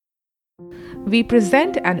we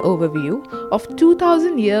present an overview of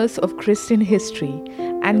 2000 years of Christian history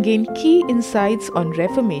and gain key insights on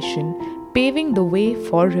Reformation, paving the way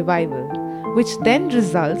for revival, which then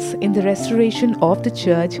results in the restoration of the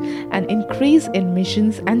church and increase in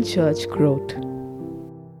missions and church growth.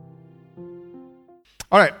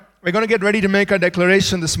 All right, we're going to get ready to make our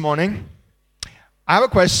declaration this morning. I have a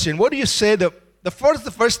question. What do you say the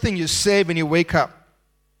first thing you say when you wake up?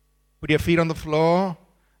 Put your feet on the floor,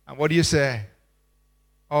 and what do you say?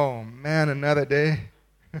 Oh man, another day.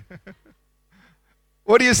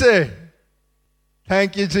 What do you say?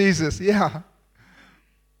 Thank you, Jesus. Yeah.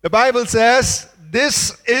 The Bible says,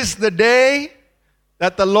 this is the day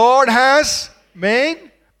that the Lord has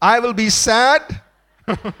made. I will be sad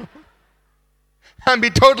and be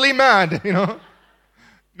totally mad,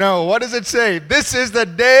 No, what does it say? This is the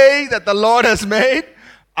day that the Lord has made.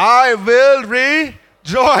 I will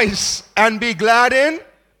rejoice and be glad in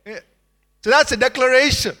it. So that's a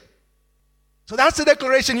declaration. So that's a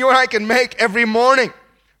declaration you and I can make every morning.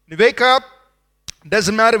 When you wake up,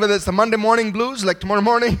 doesn't matter whether it's the Monday morning blues like tomorrow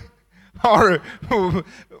morning or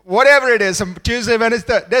whatever it is, some Tuesday,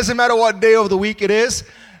 Wednesday, doesn't matter what day of the week it is.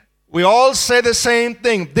 We all say the same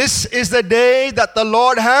thing. This is the day that the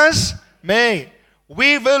Lord has made.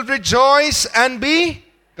 We will rejoice and be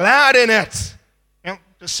glad in it.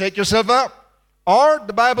 Just shake yourself up. Or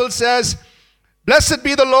the Bible says, blessed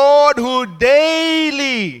be the Lord who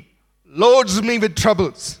daily loads me with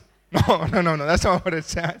troubles. No, that's not what it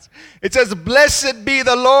says. It says, blessed be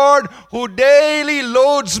the Lord who daily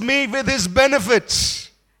loads me with his benefits.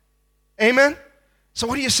 Amen? So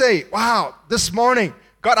what do you say? Wow, this morning,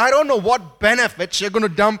 God, I don't know what benefits you're going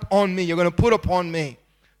to dump on me, you're going to put upon me.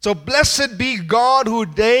 So blessed be God who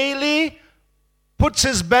daily puts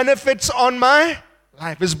his benefits on my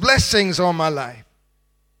life, his blessings on my life.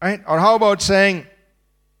 Right? Or how about saying,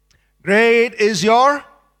 great is your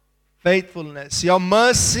faithfulness. Your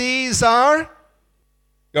mercies are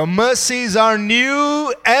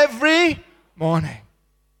new every morning.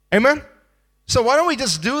 Amen? So why don't we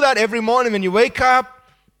just do that every morning when you wake up?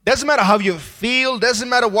 Doesn't matter how you feel. Doesn't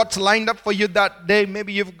matter what's lined up for you that day.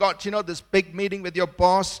 Maybe you've got, this big meeting with your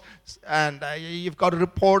boss and you've got to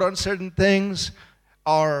report on certain things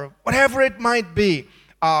or whatever it might be.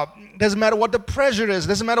 Doesn't matter what the pressure is.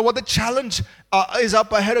 Doesn't matter what the challenge is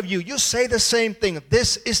up ahead of you. You say the same thing.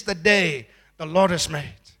 This is the day the Lord has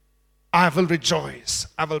made. I will rejoice.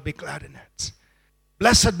 I will be glad in it.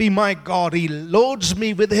 Blessed be my God. He loads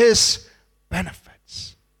me with his benefits.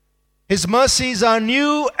 His mercies are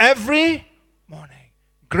new every morning.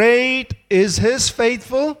 Great is his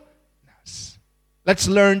faithfulness. Let's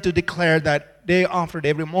learn to declare that day after day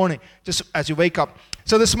every morning, just as you wake up.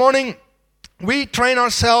 So this morning, we train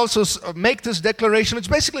ourselves to make this declaration. It's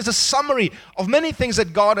basically a summary of many things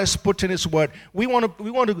that God has put in his word. We want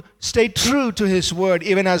to stay true to his word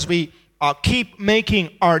even as we keep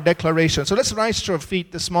making our declaration. So let's rise to our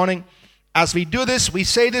feet this morning. As we do this, we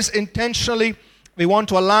say this intentionally. We want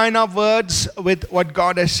to align our words with what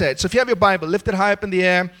God has said. So if you have your Bible, lift it high up in the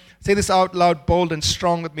air. Say this out loud, bold and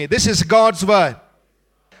strong with me. This is God's word.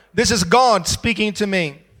 This is God speaking to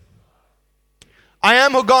me. I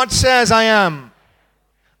am who God says I am.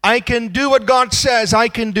 I can do what God says I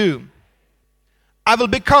can do. I will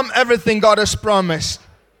become everything God has promised.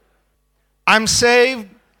 I'm saved,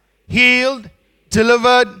 healed,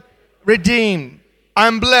 delivered, redeemed.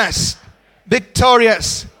 I'm blessed,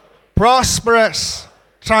 victorious, prosperous,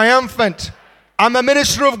 triumphant. I'm a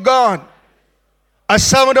minister of God, a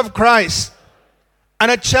servant of Christ,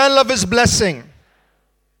 and a channel of his blessing.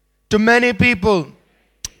 To many people,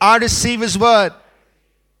 I receive his word.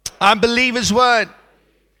 I believe his word.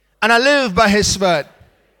 And I live by his word.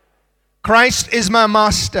 Christ is my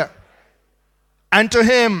master. And to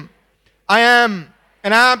him, I am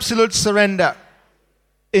an absolute surrender.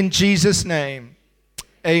 In Jesus' name,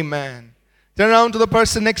 amen. Turn around to the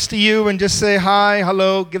person next to you and just say hi,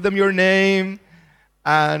 hello, give them your name.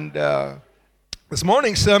 And this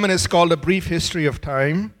morning's sermon is called A Brief History of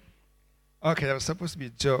Time. Okay, that was supposed to be a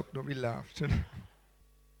joke. Nobody laughed.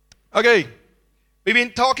 Okay, we've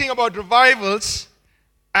been talking about revivals.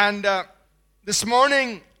 And this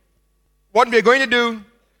morning, what we're going to do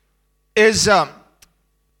is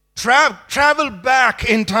travel back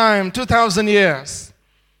in time, 2,000 years.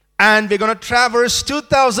 And we're going to traverse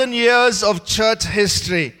 2,000 years of church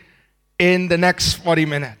history in the next 40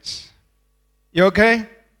 minutes. You okay?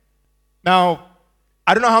 Now,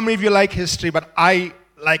 I don't know how many of you like history, but I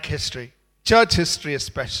like history. Church history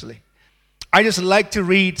especially. I just like to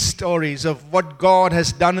read stories of what God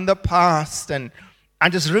has done in the past and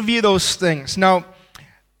just review those things. Now,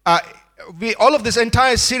 all of this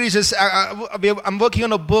entire series is, I'm working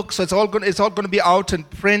on a book, so it's all going to be out in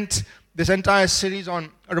print. This entire series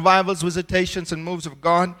on revivals, visitations, and moves of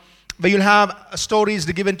God, where you'll have stories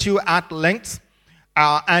given to you at length.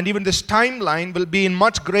 And even this timeline will be in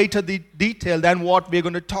much greater detail than what we're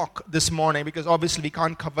going to talk this morning, because obviously we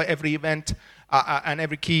can't cover every event and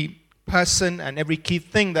every key person and every key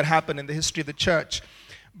thing that happened in the history of the church.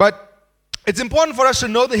 But it's important for us to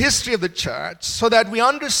know the history of the church so that we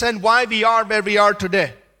understand why we are where we are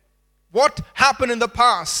today. What happened in the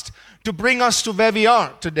past to bring us to where we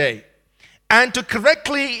are today. And to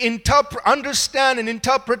correctly understand and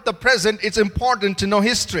interpret the present, it's important to know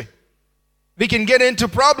history. We can get into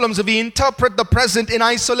problems if we interpret the present in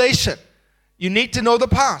isolation. You need to know the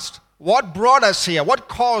past. What brought us here? What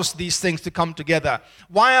caused these things to come together?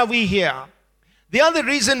 Why are we here? The other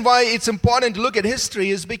reason why it's important to look at history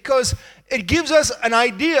is because it gives us an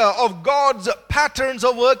idea of God's patterns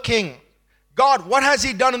of working. God, what has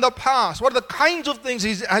He done in the past? What are the kinds of things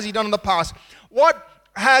has He done in the past? What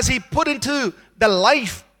has He put into the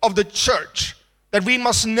life of the church that we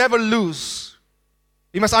must never lose?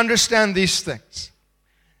 We must understand these things.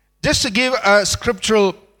 Just to give a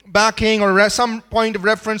scriptural backing or some point of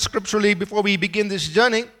reference scripturally before we begin this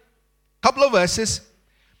journey, a couple of verses.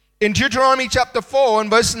 In Deuteronomy chapter 4 and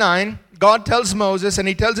verse 9, God tells Moses and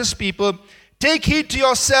He tells His people, "Take heed to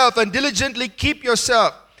yourself and diligently keep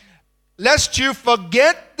yourself, lest you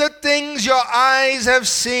forget the things your eyes have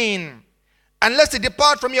seen, and lest they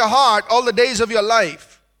depart from your heart all the days of your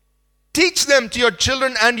life. Teach them to your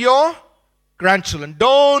children and your grandchildren."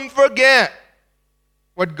 Don't forget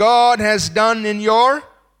what God has done in your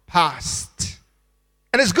past.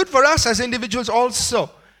 And it's good for us as individuals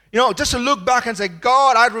also. Just to look back and say,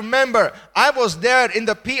 God, I remember I was there in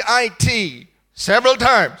the PIT several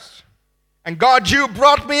times. And God, you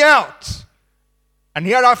brought me out. And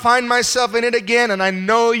here I find myself in it again, and I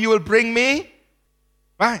know you will bring me.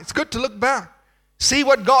 Right? It's good to look back. See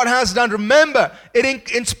what God has done. Remember,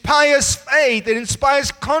 it inspires faith. It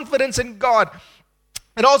inspires confidence in God.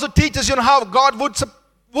 It also teaches you how God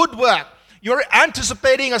would work. You're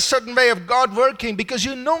anticipating a certain way of God working because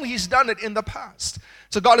you know He's done it in the past.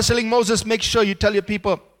 So God is telling Moses, make sure you tell your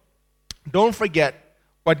people, don't forget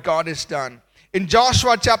what God has done. In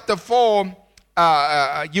Joshua chapter 4,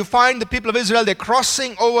 you find the people of Israel, they're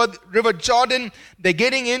crossing over the river Jordan, they're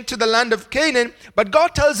getting into the land of Canaan, but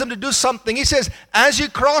God tells them to do something. He says, as you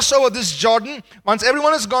cross over this Jordan, once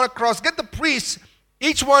everyone has gone across, get the priests,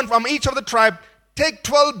 each one from each of the tribe, take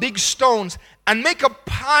 12 big stones and make a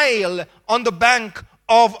pile on the bank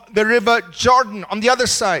of the river Jordan on the other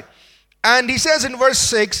side. And he says in verse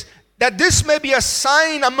 6, that this may be a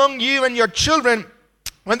sign among you and your children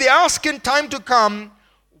when they ask in time to come,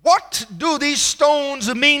 what do these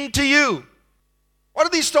stones mean to you? What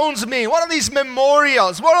do these stones mean? What are these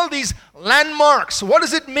memorials? What are these landmarks? What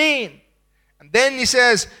does it mean? And then he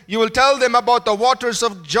says, you will tell them about the waters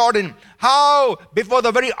of Jordan, how before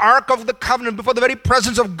the very ark of the covenant, before the very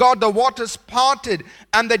presence of God, the waters parted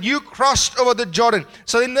and that you crossed over the Jordan.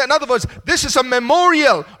 So in other words, this is a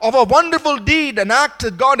memorial of a wonderful deed, an act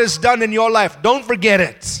that God has done in your life. Don't forget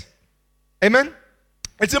it. Amen?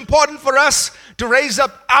 It's important for us to raise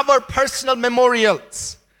up our personal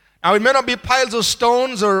memorials. Now it may not be piles of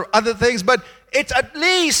stones or other things, but it's at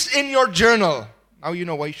least in your journal. Now you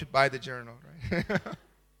know why you should buy the journal, right?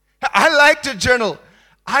 I like to journal.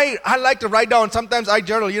 I like to write down. Sometimes I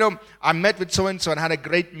journal. I met with so-and-so and had a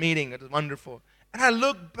great meeting. It was wonderful. And I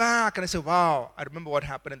look back and I say, wow, I remember what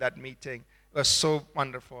happened in that meeting. It was so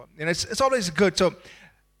wonderful. And it's always good. So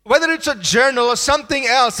whether it's a journal or something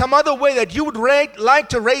else, some other way that you would like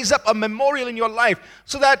to raise up a memorial in your life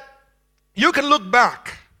so that you can look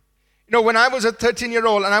back. When I was a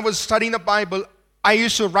 13-year-old and I was studying the Bible, I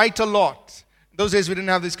used to write a lot. In those days, we didn't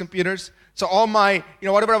have these computers. So all my,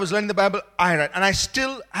 whatever I was learning the Bible, I read. And I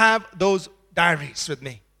still have those diaries with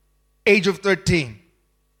me. Age of 13.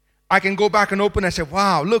 I can go back and open and say,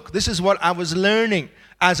 wow, look, this is what I was learning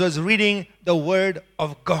as I was reading the Word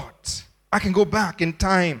of God. I can go back in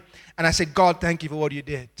time and I say, God, thank you for what you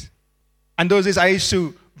did. And those days I used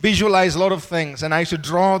to visualize a lot of things and I used to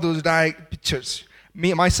draw those pictures.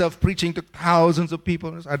 Myself preaching to thousands of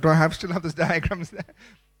people. I still have those diagrams there.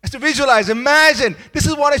 I used to visualize, imagine, this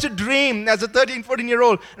is what I should dream as a 13,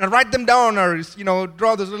 14-year-old. And I write them down or,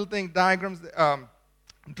 draw those little things, diagrams,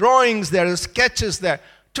 drawings there, sketches there.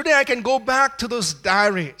 Today I can go back to those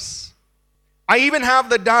diaries. I even have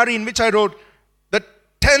the diary in which I wrote the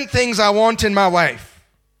 10 things I want in my wife.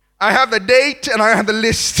 I have the date and I have the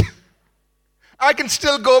list. I can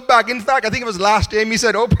still go back. In fact, I think it was last Amy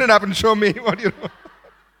said, open it up and show me what you know.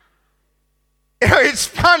 It's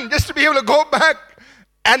fun just to be able to go back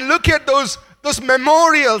and look at those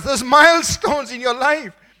memorials, those milestones in your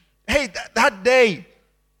life. Hey, that day,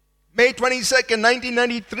 May 22nd,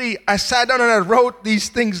 1993, I sat down and I wrote these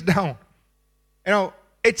things down.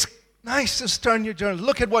 It's nice to turn your journal.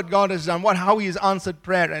 Look at what God has done, how He has answered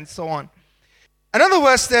prayer and so on. Another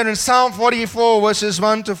verse there in Psalm 44, verses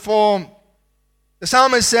 1 to 4, the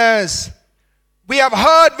psalmist says, "We have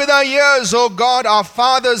heard with our ears, O God, our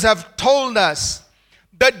fathers have told us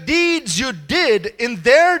the deeds you did in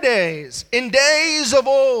their days, in days of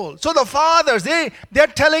old." So the fathers, they're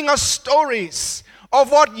telling us stories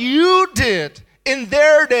of what you did in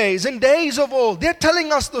their days, in days of old. They're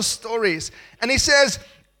telling us those stories. And he says,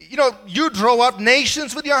 you drove out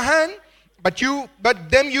nations with your hand, but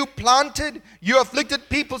them you planted, you afflicted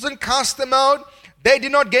peoples and cast them out. They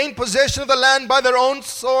did not gain possession of the land by their own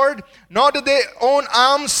sword, nor did their own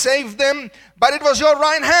arms save them, but it was your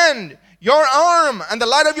right hand, your arm, and the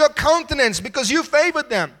light of your countenance, because you favored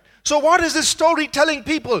them. So what is this story telling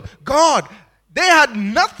people? God, they had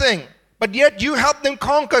nothing, but yet you helped them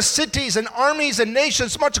conquer cities and armies and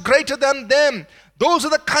nations much greater than them. Those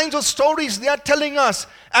are the kinds of stories they are telling us.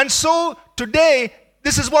 And so today,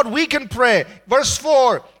 this is what we can pray. Verse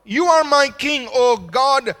 4, "You are my king, O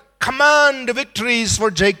God, command victories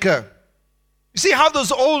for Jacob." You see how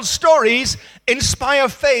those old stories inspire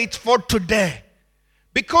faith for today.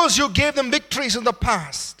 Because you gave them victories in the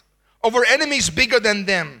past, over enemies bigger than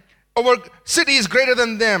them, over cities greater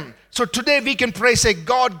than them. So today we can pray, say,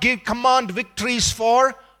 God, command victories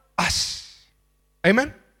for us.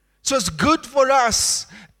 Amen? So it's good for us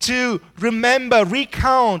to remember,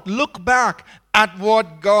 recount, look back at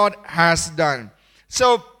what God has done.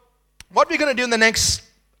 So what we're going to do in the next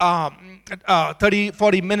 30,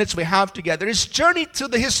 40 minutes we have together is journey through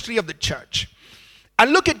the history of the church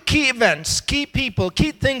and look at key events, key people,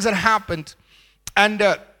 key things that happened. And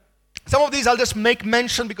some of these I'll just make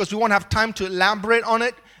mention because we won't have time to elaborate on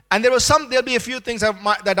it. And there'll be a few things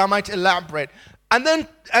that I might elaborate. And then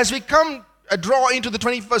as we draw into the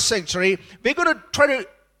 21st century, we're going to try to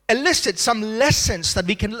elicit some lessons that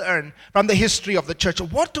we can learn from the history of the church.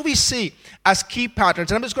 What do we see as key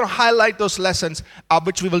patterns? And I'm just going to highlight those lessons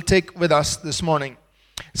which we will take with us this morning.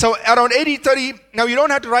 So around 80-30, now you don't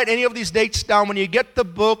have to write any of these dates down. When you get the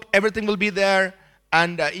book, everything will be there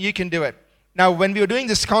and you can do it. Now when we were doing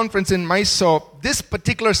this conference in Mysore, this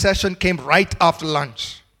particular session came right after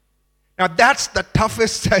lunch. Now that's the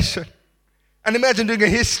toughest session. And imagine doing a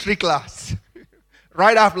history class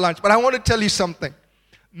right after lunch. But I want to tell you something.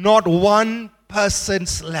 Not one person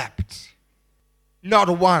slept. Not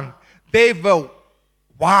one. They were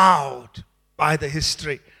wowed by the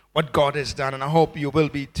history, what God has done. And I hope you will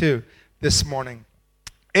be too this morning.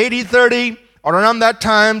 80-30, or around that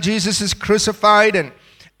time, Jesus is crucified. And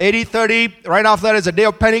 80-30, right after that is the day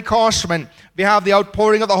of Pentecost, when we have the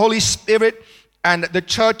outpouring of the Holy Spirit and the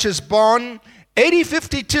church is born.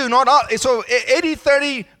 80-52, so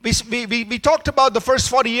 80-30, we talked about the first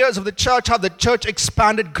 40 years of the church, how the church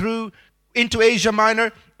expanded, grew into Asia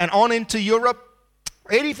Minor and on into Europe.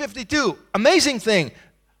 80-52, amazing thing.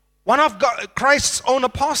 One of Christ's own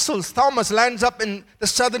apostles, Thomas, lands up in the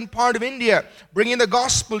southern part of India, bringing the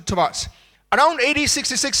gospel to us. Around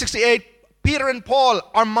 66-68, Peter and Paul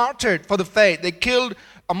are martyred for the faith. They killed,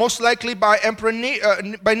 most likely by Emperor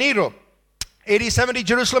by Nero. 80-70,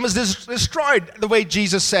 Jerusalem is destroyed the way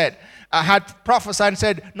Jesus said, had prophesied and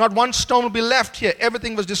said, not one stone will be left here.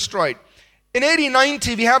 Everything was destroyed. In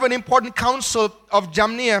 80-90, we have an important council of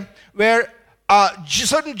Jamnia where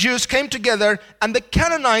certain Jews came together and they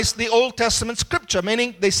canonized the Old Testament scripture,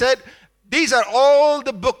 meaning they said, these are all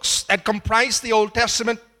the books that comprise the Old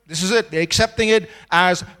Testament. This is it. They're accepting it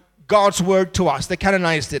as God's word to us. They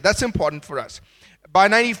canonized it. That's important for us. By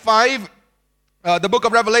 95, the book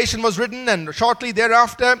of Revelation was written, and shortly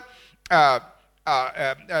thereafter,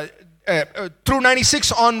 through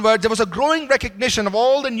 96 onwards, there was a growing recognition of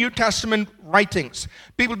all the New Testament writings.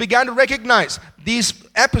 People began to recognize these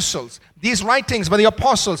epistles, these writings by the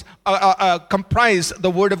apostles comprise the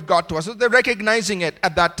word of God to us. So they're recognizing it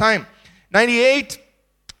at that time. 98,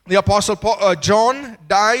 the apostle John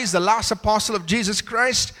dies, the last apostle of Jesus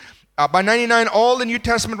Christ. By 99, all the New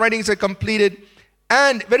Testament writings are completed.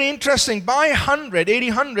 And very interesting, by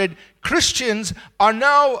 100, Christians are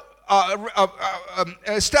now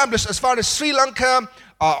established as far as Sri Lanka,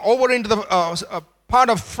 over into the part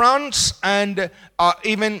of France, and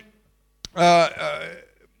even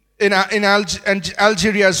in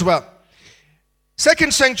Algeria as well.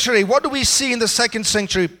 Second century, what do we see in the second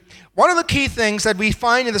century? One of the key things that we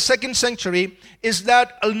find in the second century is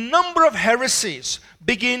that a number of heresies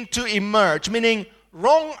begin to emerge, meaning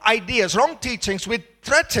wrong ideas, wrong teachings which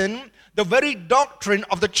threaten the very doctrine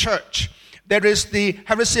of the church. There is the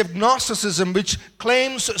heresy of Gnosticism, which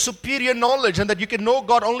claims superior knowledge and that you can know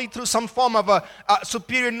God only through some form of a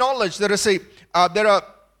superior knowledge. There is a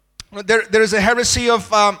heresy of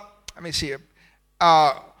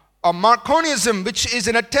Marcionism, which is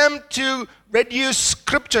an attempt to reduce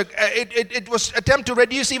Scripture. It was attempt to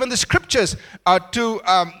reduce even the Scriptures to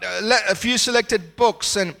a few selected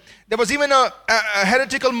books. And there was even a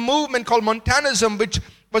heretical movement called Montanism, which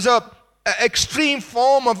was a extreme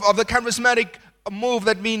form of the charismatic move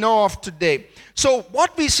that we know of today. So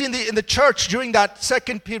what we see in the church during that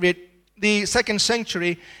second period, the second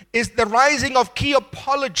century, is the rising of key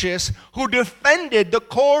apologists who defended the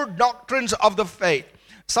core doctrines of the faith.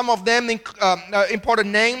 Some of them important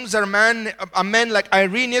names are men like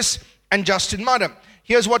Irenaeus and Justin Martyr.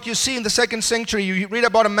 Here's what you see in the second century. You read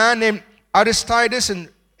about a man named Aristides in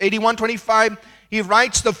AD 125. He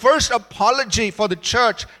writes the first apology for the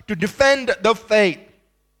church to defend the faith.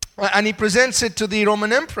 And he presents it to the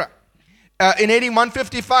Roman emperor. In AD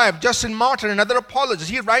 155, Justin Martyr, another apologist,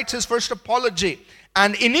 he writes his first apology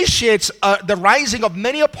and initiates the rising of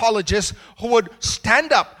many apologists who would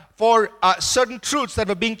stand up for certain truths that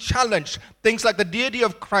were being challenged. Things like the deity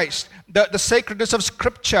of Christ, the sacredness of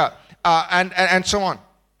Scripture, and so on.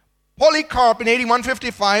 Polycarp in AD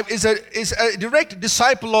 155 is a direct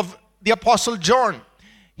disciple of the Apostle John.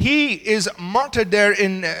 He is martyred there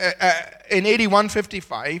in AD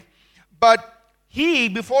 155, but he,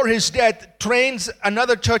 before his death, trains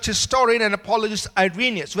another church historian and apologist,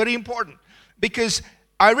 Irenaeus. Very important, because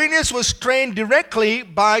Irenaeus was trained directly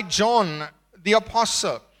by John the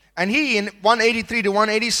Apostle. And he, in 183 to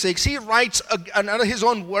 186, he writes his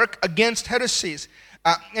own work against heresies.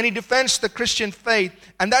 And he defends the Christian faith.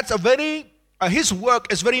 And that's his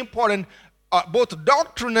work is very important, both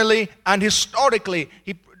doctrinally and historically.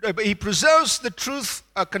 He preserves the truth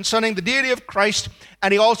concerning the deity of Christ,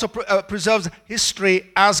 and he also preserves history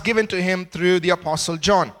as given to him through the Apostle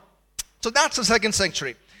John. So that's the second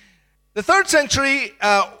century. The third century,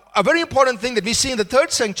 a very important thing that we see in the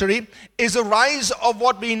third century is the rise of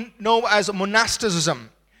what we know as monasticism.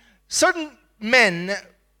 Certain men,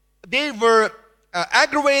 they were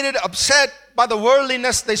aggravated, upset by the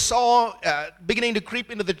worldliness they saw beginning to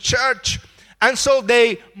creep into the church. And so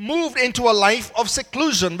they moved into a life of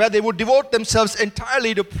seclusion where they would devote themselves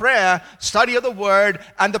entirely to prayer, study of the word,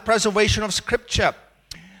 and the preservation of Scripture.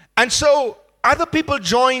 And so other people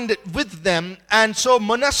joined with them, and so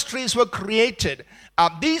monasteries were created.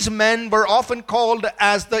 These men were often called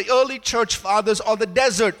as the early church fathers or the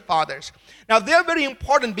desert fathers. Now, they are very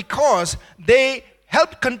important because they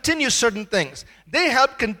helped continue certain things. They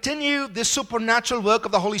helped continue the supernatural work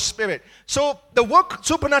of the Holy Spirit. So the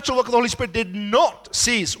supernatural work of the Holy Spirit did not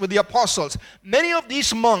cease with the apostles. Many of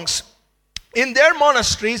these monks in their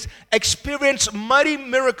monasteries experienced mighty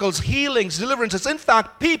miracles, healings, deliverances. In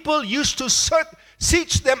fact, people used to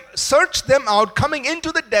search them out, coming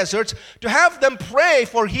into the deserts to have them pray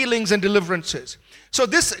for healings and deliverances. So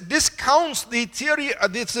this discounts the theory,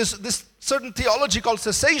 this certain theology called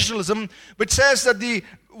cessationalism, which says that the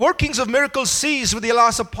workings of miracles cease with the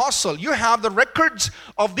last apostle. You have the records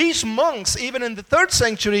of these monks, even in the 3rd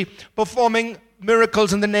century, performing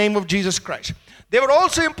miracles in the name of Jesus Christ. They were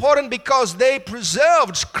also important because they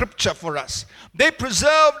preserved Scripture for us. They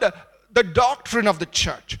preserved the doctrine of the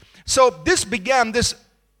church. So this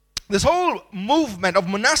whole movement of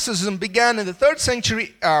monasticism began in the 3rd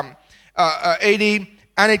century AD,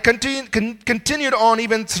 and it continued on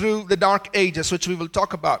even through the Dark Ages, which we will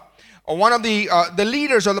talk about. One of the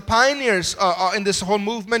leaders or the pioneers in this whole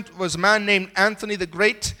movement was a man named Anthony the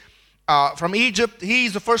Great from Egypt.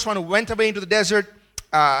 He's the first one who went away into the desert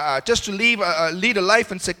just to lead a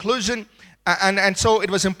life in seclusion, and so it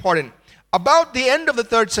was important. About the end of the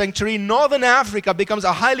 3rd century, northern Africa becomes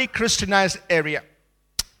a highly Christianized area.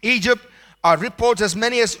 Egypt reports as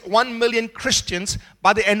many as 1 million Christians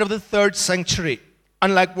by the end of the 3rd century,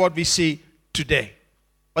 unlike what we see today.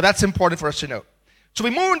 But that's important for us to know. So we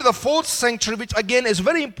move into the 4th century, which again is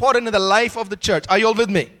very important in the life of the church. Are you all with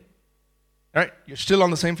me? All right, you're still on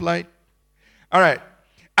the same flight? All right.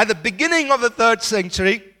 At the beginning of the 4th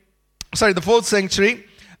century,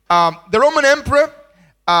 the Roman emperor,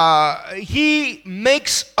 he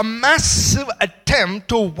makes a massive attempt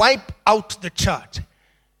to wipe out the church.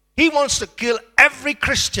 He wants to kill every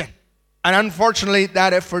Christian, and unfortunately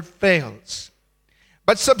that effort fails.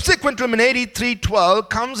 But subsequent to him in AD 312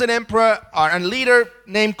 comes an emperor and leader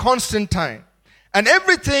named Constantine, and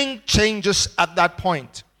everything changes at that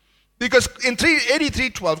point. Because in AD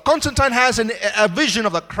 312, Constantine has a vision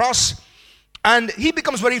of the cross, And he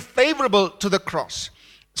becomes very favorable to the cross.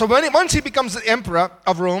 So once he becomes the emperor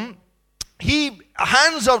of Rome, he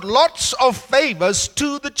hands out lots of favors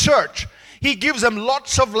to the church. He gives them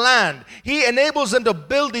lots of land. He enables them to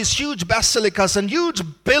build these huge basilicas and huge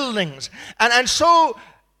buildings. And so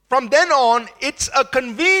from then on, it's a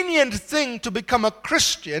convenient thing to become a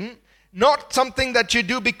Christian, not something that you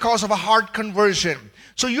do because of a hard conversion.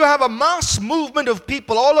 So you have a mass movement of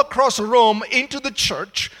people all across Rome into the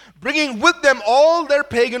church, bringing with them all their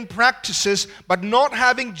pagan practices, but not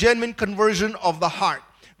having genuine conversion of the heart.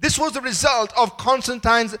 This was the result of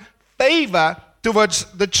Constantine's favor towards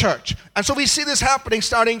the church. And so we see this happening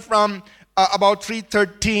starting from about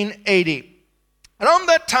 313 AD. Around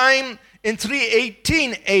that time, in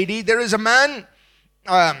 318 AD, there is a man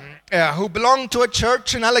who belonged to a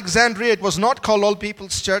church in Alexandria. It was not called All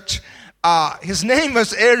People's Church. His name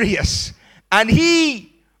was Arius. And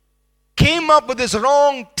he came up with this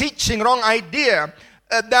wrong teaching, wrong idea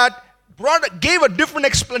that gave a different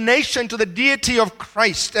explanation to the deity of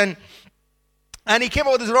Christ. And he came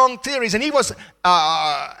up with his wrong theories, and he was,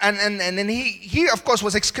 he of course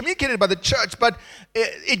was excommunicated by the church. But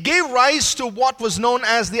it gave rise to what was known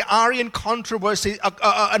as the Arian controversy,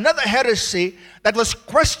 another heresy that was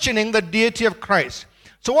questioning the deity of Christ.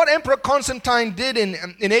 So what Emperor Constantine did in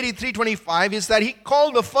AD 325 is that he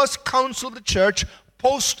called the first council of the church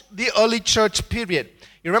post the early church period.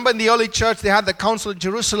 You remember in the early church they had the council of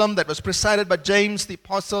Jerusalem that was presided by James the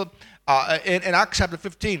apostle in Acts chapter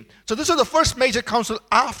 15. So this was the first major council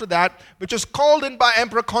after that, which was called in by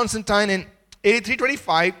Emperor Constantine in AD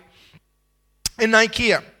 325 in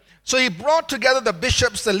Nicaea. So he brought together the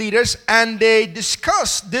bishops, the leaders, and they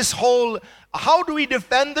discussed this whole, how do we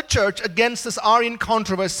defend the church against this Arian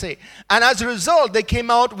controversy? And as a result, they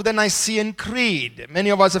came out with the Nicene Creed. Many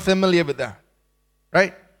of us are familiar with that,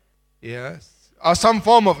 right? Yes. Or some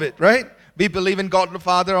form of it, right? We believe in God the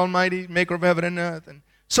Father Almighty, maker of heaven and earth. And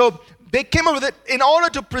so they came up with it in order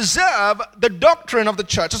to preserve the doctrine of the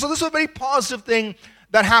church. So this was a very positive thing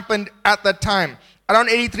that happened at that time. Around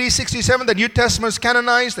 83-67, the New Testament was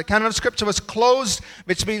canonized. The canon of Scripture was closed,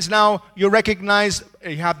 which means now you recognize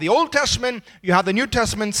you have the Old Testament, you have the New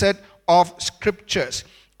Testament set of Scriptures.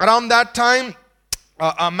 Around that time,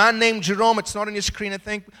 a man named Jerome, it's not on your screen I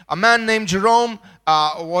think, a man named Jerome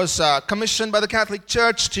was commissioned by the Catholic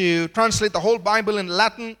Church to translate the whole Bible in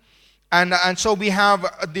Latin. And so we have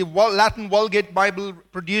the Latin Vulgate Bible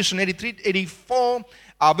produced in 83-84,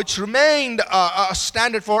 which remained a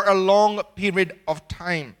standard for a long period of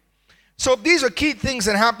time. So these are key things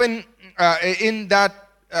that happened in that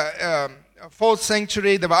 4th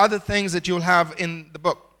century. There were other things that you'll have in the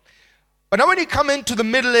book. But now when you come into the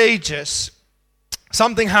Middle Ages,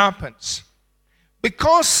 something happens.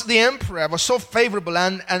 Because the emperor was so favorable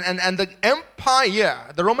and the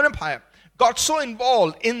empire, the Roman Empire, got so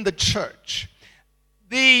involved in the church,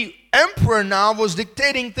 the emperor now was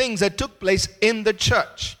dictating things that took place in the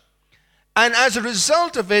church. And as a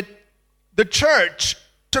result of it, the church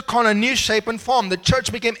took on a new shape and form. The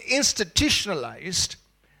church became institutionalized.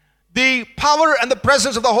 The power and the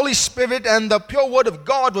presence of the Holy Spirit and the pure Word of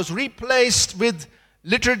God was replaced with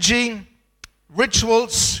liturgy,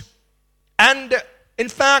 rituals, and in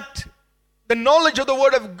fact, the knowledge of the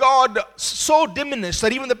Word of God so diminished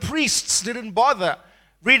that even the priests didn't bother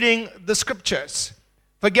reading the Scriptures.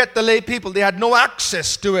 Forget the lay people. They had no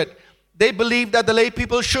access to it. They believed that the lay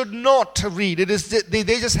people should not read. They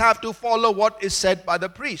just have to follow what is said by the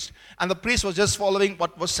priest. And the priest was just following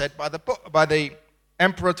what was said by the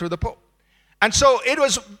emperor through the pope. And so it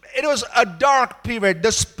was a dark period.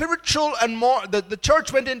 The spiritual and the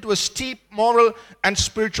church went into a steep moral and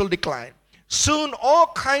spiritual decline. Soon all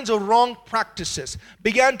kinds of wrong practices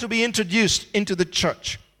began to be introduced into the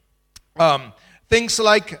church. Things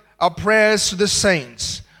like prayers to the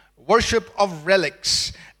saints, worship of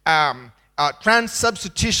relics,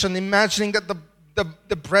 transubstitution, imagining that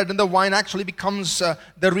the bread and the wine actually becomes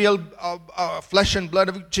the real flesh and blood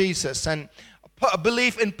of Jesus, and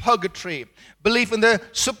belief in purgatory, belief in the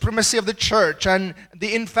supremacy of the church and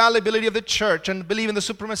the infallibility of the church, and belief in the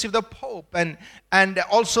supremacy of the pope, and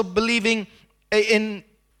also believing in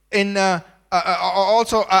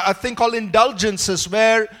also a thing called indulgences,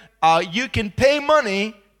 where you can pay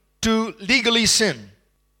money to legally sin,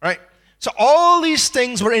 right? So all these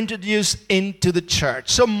things were introduced into the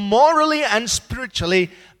church. So morally and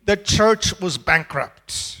spiritually, the church was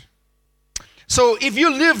bankrupt. So if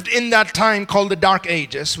you lived in that time called the Dark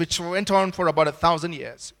Ages, which went on for about 1,000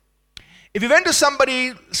 years, if you went to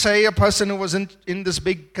somebody, say a person who was in this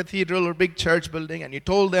big cathedral or big church building, and you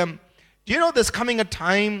told them, do you know there's coming a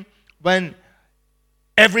time when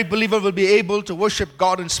every believer will be able to worship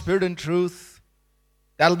God in spirit and truth?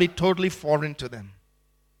 That'll be totally foreign to them.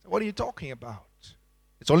 What are you talking about?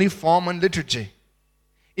 It's only form and liturgy.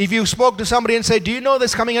 If you spoke to somebody and say, do you know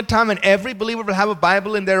there's coming a time when every believer will have a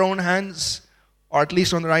Bible in their own hands, or at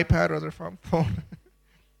least on their iPad or their phone?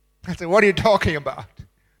 I say, what are you talking about?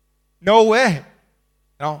 No way.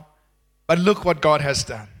 No. But look what God has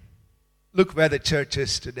done. Look where the church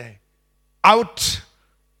is today. Out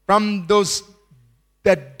from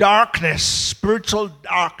that darkness, spiritual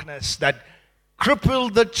darkness that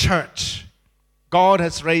crippled the church, God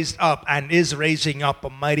has raised up and is raising up a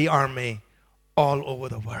mighty army all over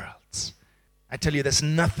the world. I tell you, there's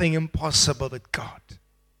nothing impossible with God.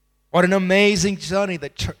 What an amazing journey the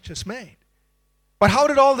church has made. But how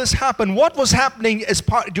did all this happen? What was happening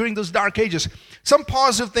during those dark ages? Some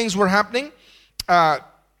positive things were happening.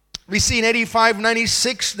 We see in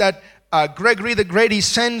 85-96 that Gregory the Great, he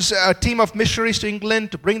sends a team of missionaries to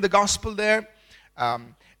England to bring the gospel there.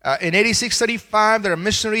 In 86-35, there are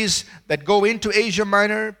missionaries that go into Asia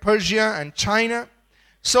Minor, Persia, and China.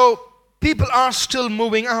 So people are still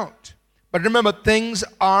moving out. But remember, things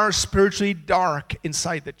are spiritually dark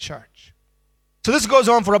inside the church. So this goes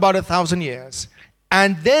on for about 1,000 years.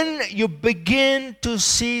 And then you begin to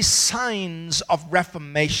see signs of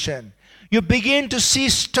reformation. You begin to see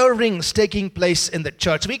stirrings taking place in the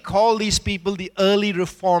church. We call these people the early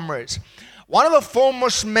reformers. One of the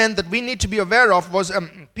foremost men that we need to be aware of was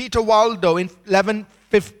Peter Waldo in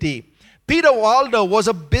 1150. Peter Waldo was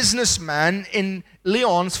a businessman in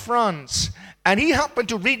Lyons, France. And he happened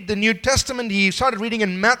to read the New Testament. He started reading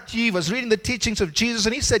in Matthew. He was reading the teachings of Jesus.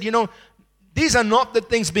 And he said, these are not the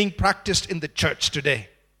things being practiced in the church today.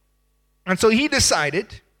 And so he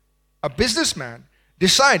decided, a businessman,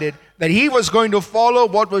 decided that he was going to follow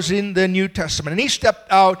what was in the New Testament. And he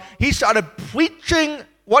stepped out. He started preaching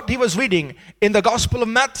what he was reading in the Gospel of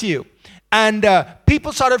Matthew. And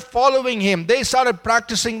people started following him. They started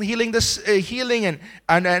practicing healing and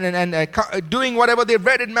doing whatever they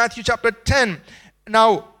read in Matthew chapter 10.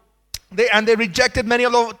 Now, they rejected many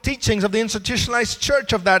of the teachings of the institutionalized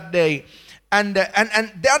church of that day. And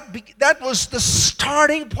that was the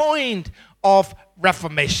starting point of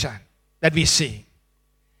Reformation that we see.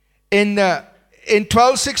 In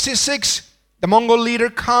 1266, the Mongol leader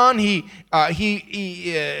Khan, he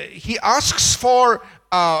asks for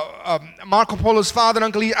Marco Polo's father and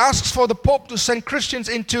uncle. He asks for the Pope to send Christians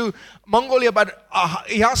into Mongolia, but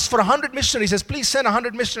he asks for 100 missionaries. He says, please send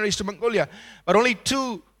 100 missionaries to Mongolia. But only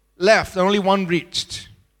 2 left, and only 1 reached.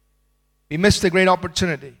 We missed a great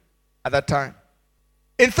opportunity at that time.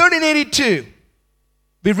 In 1382,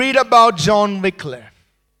 we read about John Wycliffe.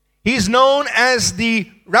 He's known as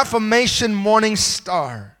the Reformation Morning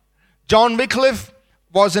Star. John Wycliffe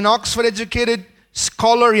was an Oxford-educated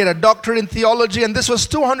scholar. He had a doctorate in theology, and this was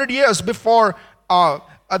 200 years before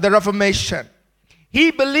the Reformation.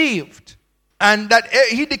 He believed, and that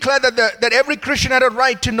he declared that every Christian had a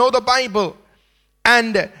right to know the Bible,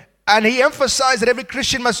 and he emphasized that every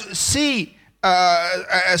Christian must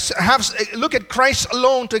look at Christ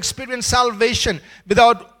alone to experience salvation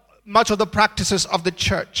without much of the practices of the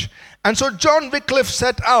church. And so John Wycliffe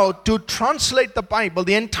set out to translate the Bible,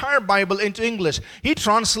 the entire Bible, into English. He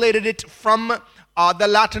translated it from the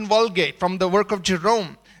Latin Vulgate, from the work of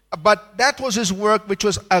Jerome. But that was his work, which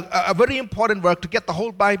was a very important work to get the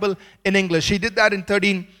whole Bible in English. He did that in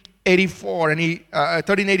 1384 and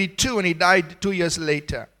 1382, and he died 2 years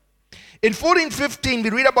later. In 1415,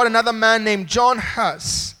 we read about another man named John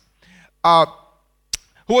Huss,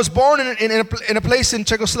 who was born in a place in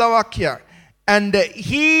Czechoslovakia. And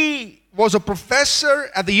he was a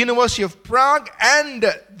professor at the University of Prague and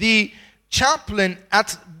the chaplain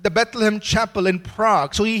at the Bethlehem Chapel in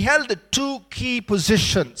Prague. So he held 2 key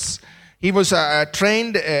positions. He was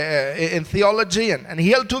trained in theology, and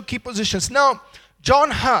he held 2 key positions. Now,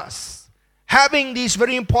 John Huss, having these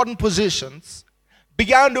very important positions,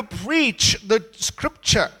 began to preach the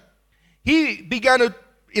scripture. He began to,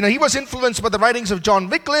 he was influenced by the writings of John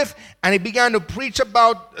Wycliffe, and he began to preach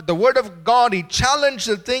about the Word of God. He challenged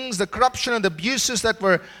the things, the corruption and the abuses that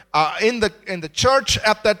were in the church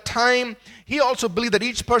at that time. He also believed that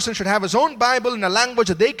each person should have his own Bible in a language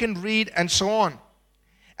that they can read, and so on.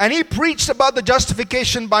 And he preached about the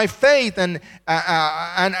justification by faith, and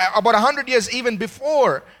about 100 years even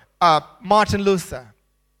before Martin Luther.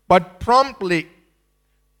 But promptly,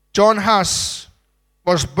 John Huss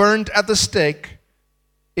was burnt at the stake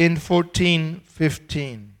in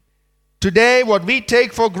 1415. Today, what we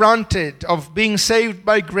take for granted of being saved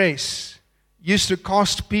by grace used to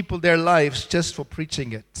cost people their lives just for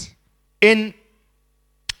preaching it. In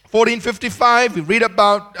 1455, we read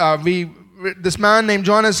about this man named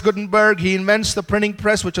Johannes Gutenberg. He invents the printing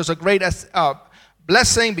press, which was a great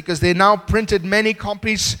blessing because they now printed many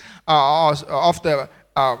copies of the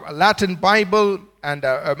Latin Bible, and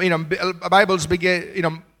Bibles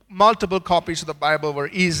began. Multiple copies of the Bible were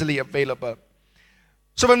easily available.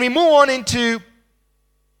 So when we move on into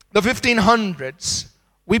the 1500s,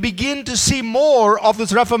 we begin to see more of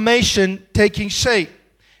this Reformation taking shape.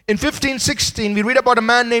 In 1516, we read about a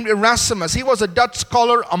man named Erasmus. He was a Dutch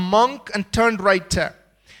scholar, a monk, and turned writer.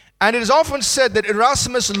 And it is often said that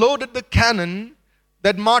Erasmus loaded the cannon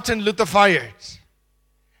that Martin Luther fired.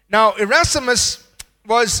 Now, Erasmus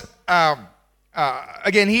was,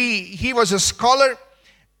 again, he was a scholar,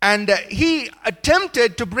 and he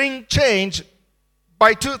attempted to bring change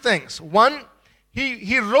by two things. One,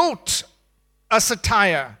 he wrote a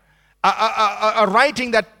satire, a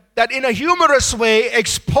writing that in a humorous way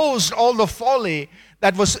exposed all the folly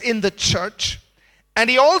that was in the church. And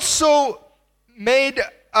he also made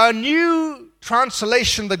a new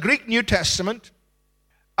translation, the Greek New Testament,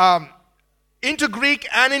 into Greek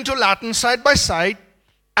and into Latin side by side.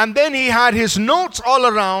 And then he had his notes all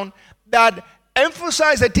around that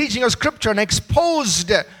emphasized the teaching of Scripture and exposed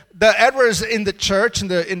the errors in the church, in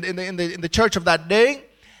the church of that day.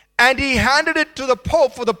 And he handed it to the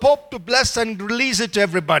Pope for the Pope to bless and release it to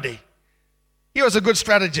everybody. He was a good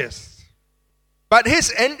strategist. But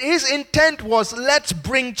his intent was, let's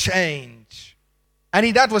bring change.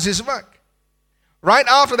 And that was his work. Right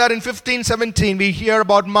after that, in 1517, we hear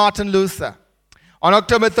about Martin Luther. On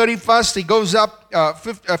October 31st, he goes up,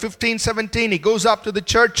 1517, he goes up to the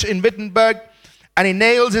church in Wittenberg, and he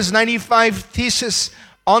nails his 95 Theses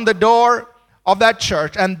on the door of that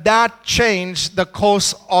church, and that changed the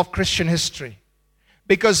course of Christian history.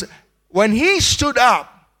 Because when he stood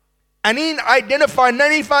up and he identified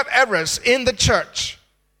 95 errors in the church,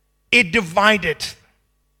 it divided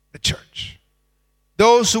the church.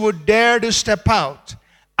 Those who would dare to step out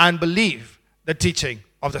and believe the teaching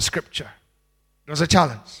of the Scripture. It was a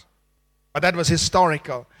challenge, but that was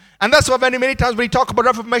historical. And that's why many times when we talk about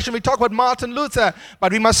Reformation, we talk about Martin Luther,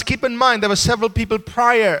 but we must keep in mind there were several people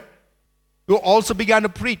prior who also began to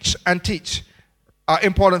preach and teach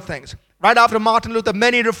important things. Right after Martin Luther,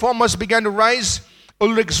 many reformers began to rise.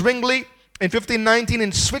 Ulrich Zwingli in 1519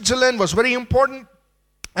 in Switzerland was very important,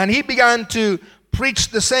 and he began to preach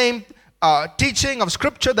the same teaching of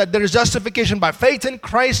Scripture, that there is justification by faith in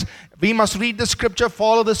Christ. We must read the Scripture,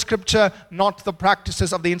 follow the Scripture, not the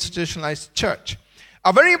practices of the institutionalized church.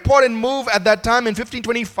 A very important move at that time in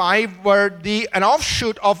 1525 were an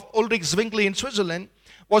offshoot of Ulrich Zwingli in Switzerland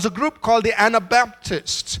was a group called the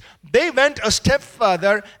Anabaptists. They went a step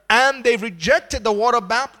further and they rejected the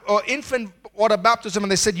infant water baptism,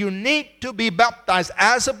 and they said you need to be baptized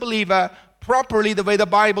as a believer properly the way the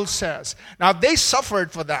Bible says. Now they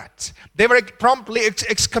suffered for that. They were promptly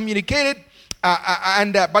excommunicated,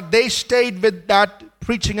 but they stayed with that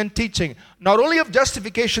preaching and teaching, not only of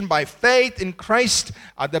justification by faith in Christ,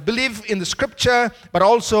 the belief in the Scripture, but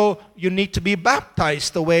also you need to be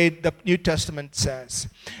baptized the way the New Testament says.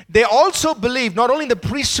 They also believed not only in the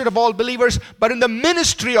priesthood of all believers, but in the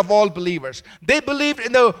ministry of all believers. They believed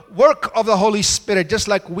in the work of the Holy Spirit, just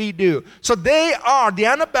like we do. So the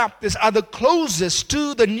Anabaptists are the closest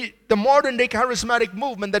to the modern day charismatic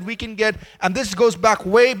movement that we can get, and this goes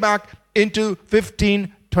way back into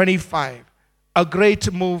 1525. A great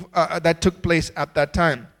move that took place at that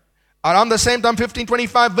time. Around the same time,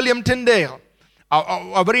 1525, William Tyndale,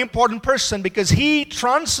 a very important person because he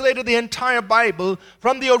translated the entire Bible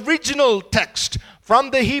from the original text,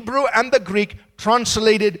 from the Hebrew and the Greek,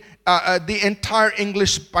 translated the entire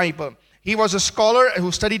English Bible. He was a scholar who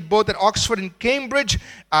studied both at Oxford and Cambridge.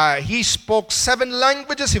 He spoke 7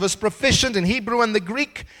 languages. He was proficient in Hebrew and the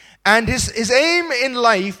Greek. And his aim in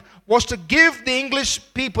life was to give the English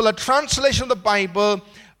people a translation of the Bible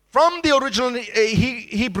from the original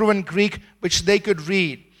Hebrew and Greek, which they could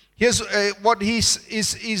read. Here's what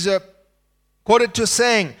he's quoted to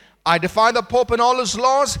saying, I defy the Pope and all his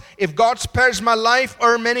laws. If God spares my life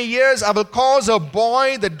many years, I will cause a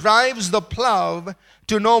boy that drives the plow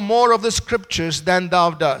to know more of the Scriptures than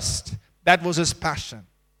thou dost. That was his passion.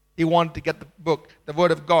 He wanted to get the book, the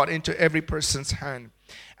Word of God, into every person's hand.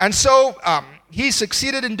 And so he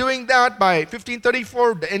succeeded in doing that. By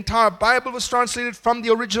 1534, the entire Bible was translated from the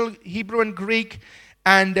original Hebrew and Greek,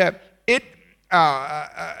 and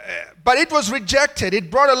but it was rejected. It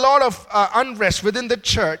brought a lot of unrest within the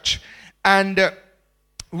church, and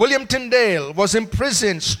William Tyndale was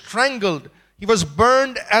imprisoned, strangled. He was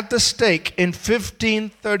burned at the stake in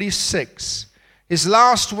 1536. His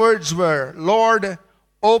last words were, Lord,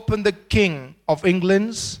 open the King of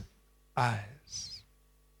England's eyes.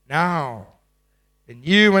 Now, when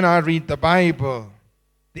you and I read the Bible,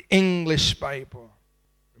 the English Bible,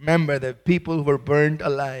 Remember, the people who were burned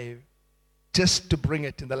alive just to bring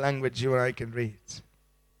it in the language you and I can read.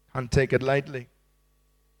 Can't take it lightly.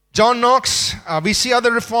 John Knox, we see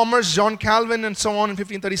other reformers, John Calvin and so on in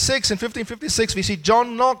 1536. In 1556, we see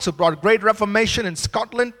John Knox, who brought great reformation in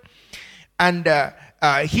Scotland. And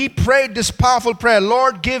he prayed this powerful prayer,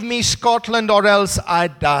 Lord, give me Scotland or else I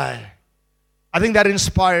die. I think that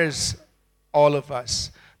inspires all of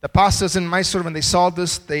us. The pastors in Mysore, when they saw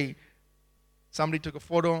this, somebody took a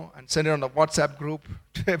photo and sent it on the WhatsApp group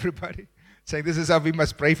to everybody, saying, this is how we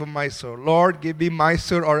must pray for Mysore. Lord, give me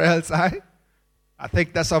Mysore or else I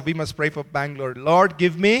think that's how we must pray for Bangalore. Lord,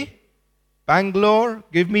 give me Bangalore,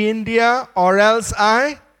 give me India, or else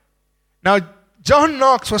I. Now, John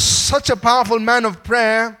Knox was such a powerful man of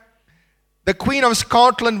prayer. The Queen of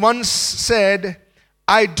Scotland once said,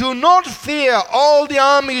 I do not fear all the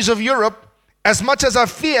armies of Europe as much as I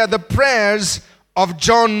fear the prayers of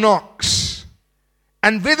John Knox.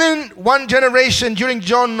 And within one generation during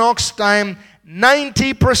John Knox's time,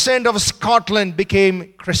 90% of Scotland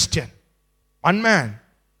became Christian. One man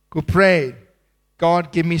who prayed,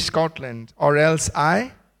 God, give me Scotland or else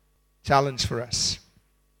I. Challenge for us.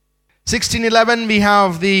 1611, we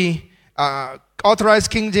have the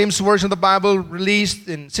authorized King James Version of the Bible released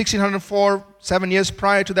in 1604. 7 years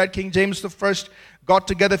prior to that, King James I got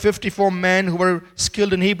together 54 men who were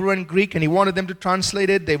skilled in Hebrew and Greek, and he wanted them to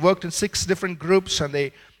translate it. They worked in 6 different groups, and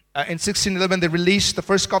in 1611 they released the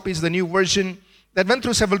first copies of the New Version. That went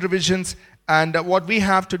through several revisions, and what we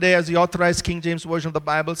have today as the authorized King James Version of the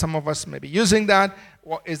Bible, some of us may be using that,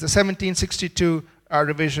 is the 1762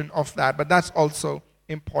 revision of that, but that's also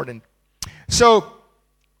important. So,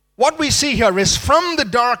 what we see here is from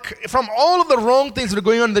all of the wrong things that are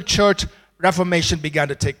going on in the church, Reformation began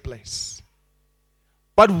to take place.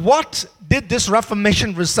 But what did this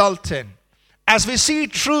Reformation result in? As we see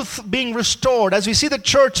truth being restored, as we see the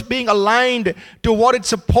church being aligned to what it's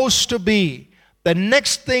supposed to be, the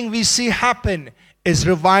next thing we see happen is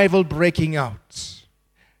revival breaking out.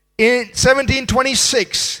 In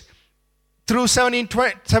 1726 through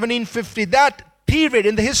 1750, that period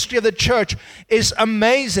in the history of the church is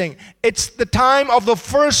amazing. It's the time of the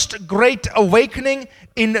first great awakening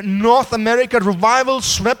in North America. Revival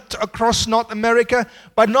swept across North America.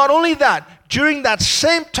 But not only that, during that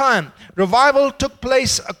same time, revival took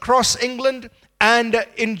place across England and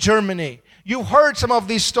in Germany. You heard some of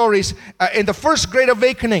these stories in the first Great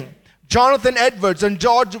Awakening. Jonathan Edwards and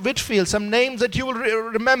George Whitefield, some names that you will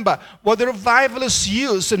remember, were the revivalists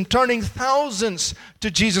used in turning thousands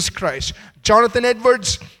to Jesus Christ. Jonathan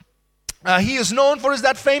Edwards, he is known for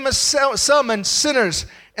that famous sermon, Sinners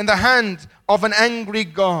in the Hand of an Angry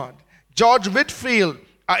God. George Whitefield,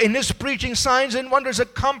 in his preaching, signs and wonders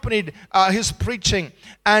accompanied his preaching.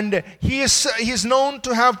 And he is known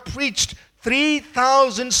to have preached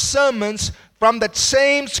 3,000 sermons from that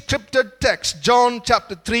same scripted text, John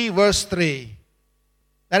chapter 3, verse 3.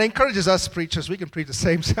 That encourages us preachers. We can preach the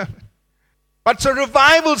same sermon. But so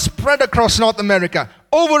revival spread across North America.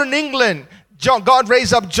 Over in England, God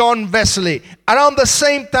raised up John Wesley. Around the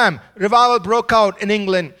same time, revival broke out in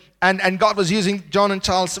England. And God was using John and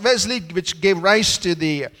Charles Wesley, which gave rise to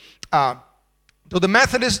the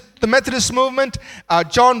Methodist movement.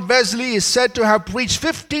 John Wesley is said to have preached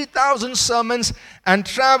 50,000 sermons and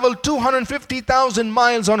traveled 250,000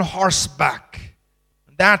 miles on horseback.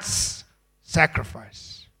 That's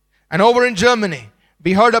sacrifice. And over in Germany,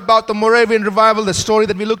 we heard about the Moravian revival, the story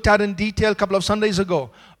that we looked at in detail a couple of Sundays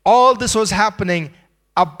ago. All this was happening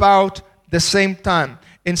about the same time.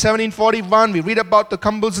 In 1741, we read about the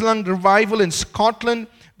Cumberland revival in Scotland,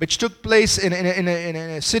 which took place in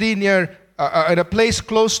a city near in a place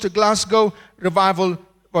close to Glasgow. Revival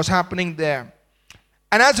was happening there.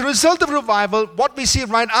 And as a result of revival, what we see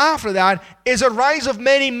right after that is a rise of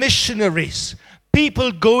many missionaries,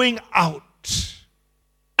 people going out.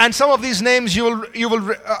 And some of these names you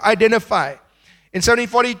will identify. In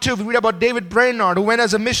 1742, we read about David Brainerd, who went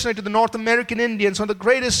as a missionary to the North American Indians, one of the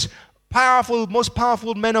greatest, most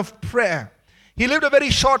powerful men of prayer. He lived a very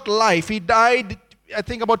short life. He died, I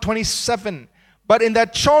think, about 27. But in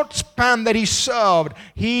that short span that he served,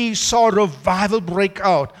 he saw revival break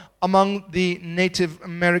out among the Native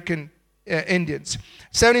American Indians.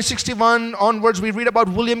 1761 onwards, we read about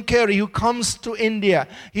William Carey, who comes to India.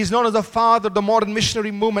 He's known as the father of the modern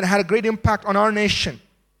missionary movement, had a great impact on our nation.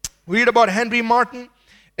 We read about Henry Martin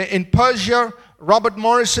in Persia, Robert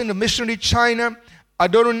Morrison, a missionary to China,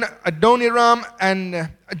 Adoniram and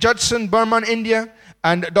Judson, Burma, India,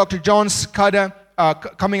 and Dr. John Scudder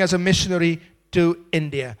coming as a missionary to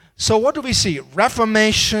India. So what do we see?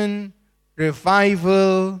 Reformation,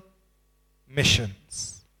 revival,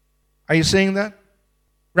 missions. Are you saying that?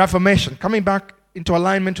 Reformation, coming back into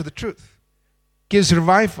alignment to the truth, gives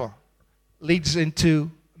revival, leads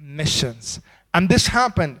into missions. And this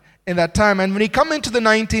happened in that time. And when you come into the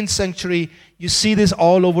 19th century, you see this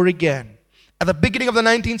all over again. At the beginning of the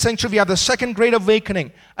 19th century, we have the Second Great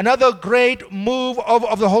Awakening, another great move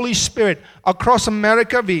of the Holy Spirit across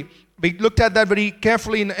America. We looked at that very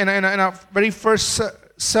carefully in our very first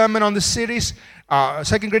sermon on the series,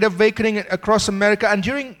 Second Great Awakening across America. And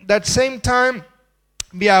during that same time,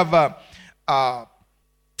 we have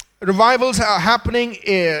revivals happening.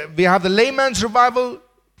 We have the layman's revival,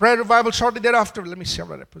 prayer revival shortly thereafter. Let me see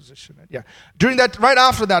how I position it. Yeah. During that, right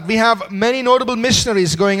after that, we have many notable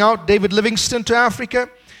missionaries going out. David Livingstone to Africa,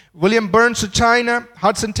 William Burns to China,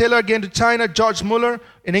 Hudson Taylor again to China, George Muller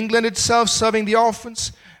in England itself serving the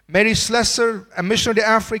orphans, Mary Slessor, a missionary to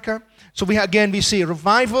Africa. So we see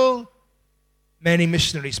revival, many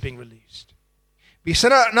missionaries being released. We see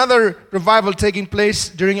another revival taking place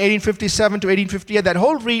during 1857 to 1858. That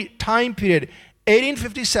whole time period,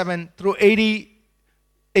 1857 through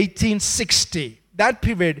 1860, that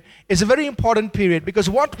period is a very important period, because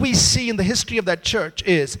what we see in the history of that church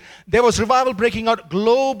is there was revival breaking out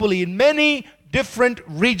globally in many different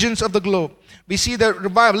regions of the globe. We see the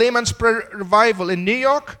revival, layman's prayer revival in New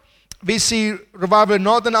York. We see revival in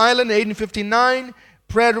Northern Ireland in 1859,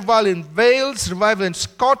 prayer revival in Wales, revival in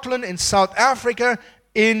Scotland, in South Africa,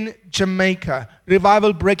 in Jamaica.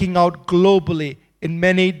 Revival breaking out globally in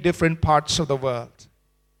many different parts of the world.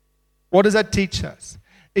 What does that teach us?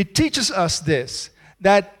 It teaches us this,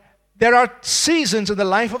 that there are seasons in the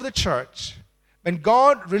life of the church when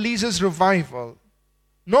God releases revival,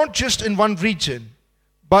 not just in one region,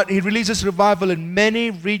 but He releases revival in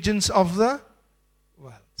many regions of the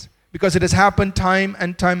world. Because it has happened time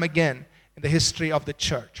and time again in the history of the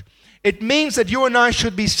church. It means that you and I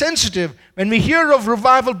should be sensitive when we hear of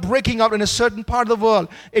revival breaking out in a certain part of the world.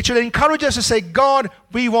 It should encourage us to say, God,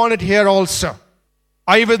 we want it here also.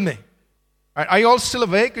 Are you with me? Are you all still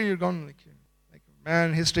awake, or you're gone like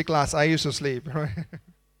man, history class, I used to sleep.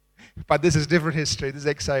 But this is different history. This is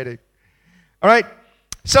exciting. All right.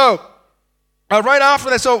 So, right after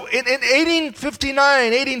that, so in 1859,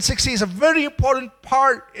 1860 is a very important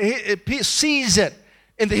season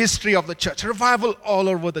in the history of the church. Revival all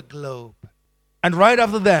over the globe. And right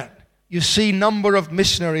after that, you see a number of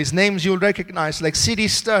missionaries, names you'll recognize, like C.D.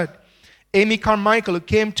 Studd, Amy Carmichael, who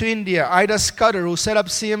came to India, Ida Scudder, who set up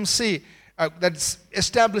CMC, that's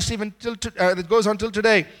established even that goes on till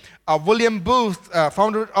today. William Booth,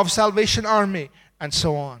 founder of Salvation Army, and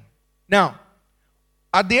so on. Now,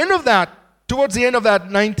 at the end of that, towards the end of that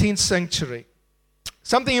 19th century,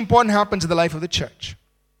 something important happens in the life of the church.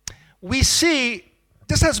 We see,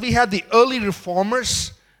 just as we had the early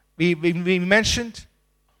reformers, we mentioned,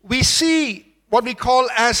 we see what we call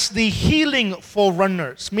as the healing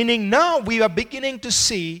forerunners, meaning now we are beginning to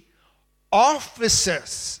see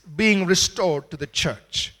offices being restored to the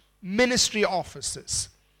church, ministry offices.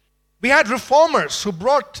 We had reformers who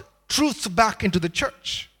brought truth back into the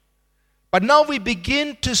church. But now we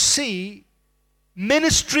begin to see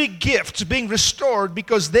ministry gifts being restored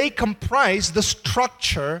because they comprise the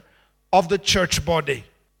structure of the church body.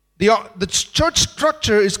 The church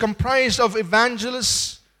structure is comprised of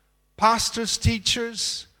evangelists, pastors,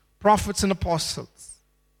 teachers, prophets, and apostles.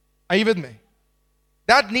 Are you with me?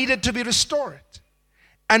 That needed to be restored.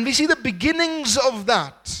 And we see the beginnings of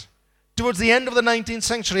that towards the end of the 19th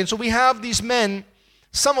century. And so we have these men,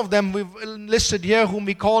 some of them we've listed here, whom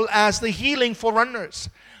we call as the healing forerunners.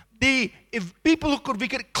 If people we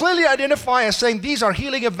could clearly identify as saying these are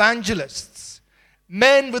healing evangelists,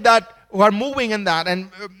 men with that who are moving in that,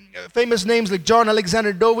 and famous names like John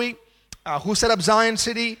Alexander Dowie, who set up Zion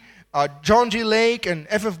City, John G. Lake, and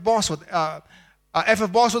F.F. Bosworth.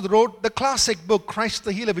 F.F. Bosworth wrote the classic book, Christ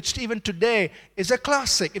the Healer, which even today is a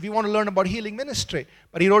classic if you want to learn about healing ministry.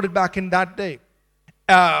 But he wrote it back in that day.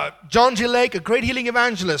 John G. Lake, a great healing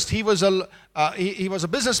evangelist. He was a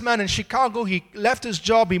businessman in Chicago. He left his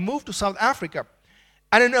job. He moved to South Africa.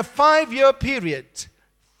 And in a 5-year period,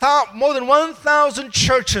 more than 1,000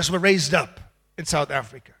 churches were raised up in South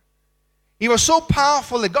Africa. He was so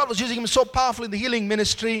powerful that God was using him so powerfully in the healing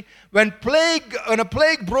ministry. When a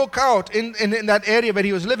plague broke out in that area where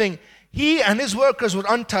he was living, he and his workers were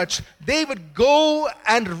untouched. They would go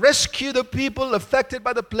and rescue the people affected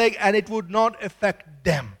by the plague, and it would not affect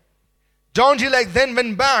them. John G. Lake then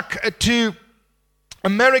went back to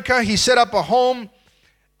America. He set up a home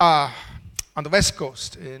on the West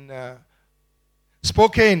Coast in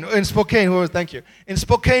Spokane. In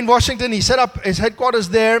Spokane, Washington. He set up his headquarters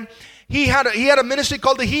there. He had a ministry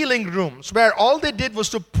called the Healing Rooms, where all they did was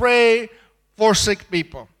to pray for sick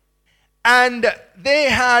people. And they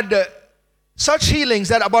had such healings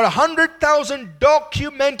that about 100,000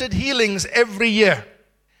 documented healings every year.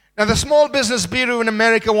 Now, the Small Business Bureau in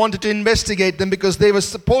America wanted to investigate them because they were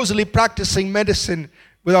supposedly practicing medicine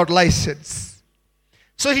without license.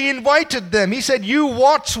 So he invited them. He said, you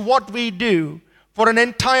watch what we do for an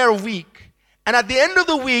entire week. And at the end of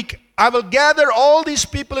the week, I will gather all these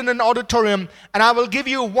people in an auditorium and I will give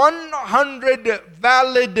you 100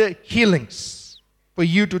 valid healings for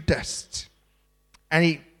you to test.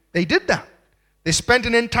 And they did that. They spent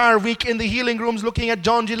an entire week in the healing rooms looking at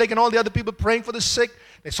John G. Lake and all the other people praying for the sick.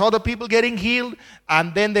 They saw the people getting healed,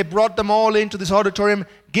 and then they brought them all into this auditorium,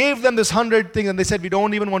 gave them this 100 things, and they said, we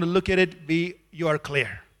don't even want to look at it. You are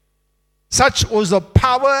clear. Such was the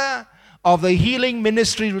power of the healing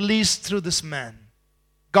ministry released through this man.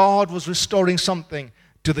 God was restoring something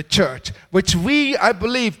to the church, which I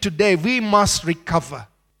believe today, we must recover.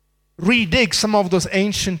 Redig some of those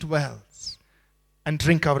ancient wells and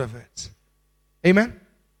drink out of it. Amen?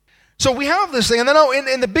 So we have this thing. And then now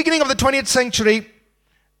in the beginning of the 20th century,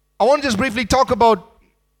 I want to just briefly talk about,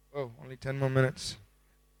 only 10 more minutes.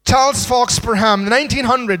 Charles Fox Parham,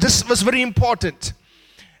 1900. This was very important.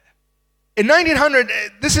 In 1900,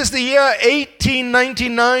 this is the year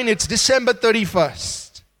 1899. It's December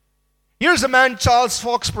 31st. Here's a man, Charles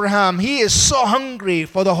Fox Parham. He is so hungry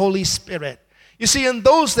for the Holy Spirit. You see, in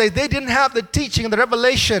those days, they didn't have the teaching and the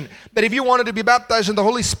revelation that if you wanted to be baptized in the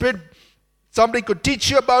Holy Spirit, somebody could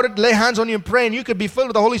teach you about it, lay hands on you and pray, and you could be filled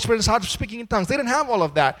with the Holy Spirit and start speaking in tongues. They didn't have all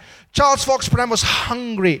of that. Charles Fox Parham was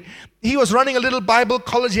hungry. He was running a little Bible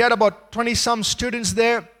college. He had about 20-some students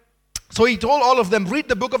there. So he told all of them, read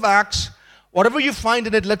the book of Acts. Whatever you find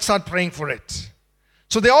in it, let's start praying for it.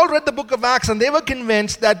 So they all read the book of Acts, and they were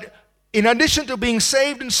convinced that in addition to being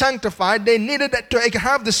saved and sanctified, they needed to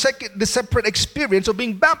have the separate experience of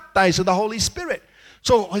being baptized with the Holy Spirit.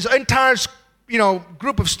 So his entire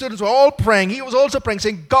group of students were all praying. He was also praying,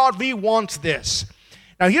 saying, God, we want this.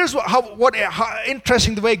 Now here's how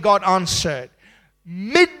interesting the way God answered.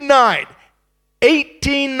 Midnight,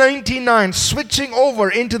 1899, switching over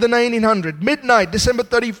into the 1900, midnight, December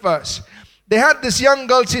 31st. They had this young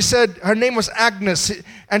girl, she said, her name was Agnes,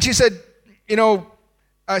 and she said,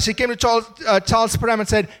 she came to Charles Parham and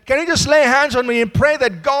said, can you just lay hands on me and pray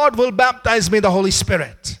that God will baptize me with the Holy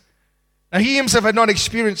Spirit? Now he himself had not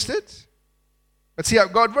experienced it. But see how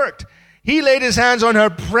God worked. He laid his hands on her,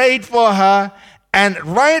 prayed for her, and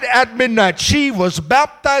right at midnight, she was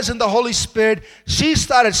baptized in the Holy Spirit. She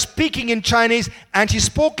started speaking in Chinese, and she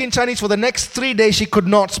spoke in Chinese for the next 3 days. She could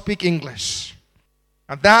not speak English.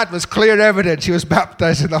 And that was clear evidence she was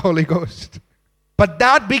baptized in the Holy Ghost. But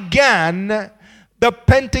that began the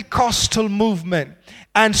Pentecostal movement.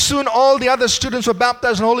 And soon all the other students were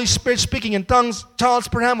baptized in the Holy Spirit, speaking in tongues. Charles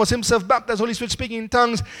Parham was himself baptized in the Holy Spirit, speaking in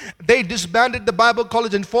tongues. They disbanded the Bible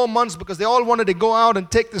college in 4 months because they all wanted to go out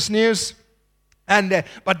and take this news.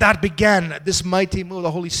 But that began this mighty move of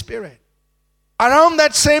the Holy Spirit. Around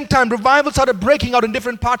that same time, revival started breaking out in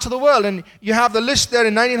different parts of the world. And you have the list there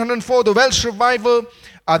in 1904, the Welsh revival,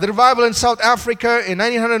 the revival in South Africa in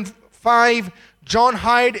 1905, John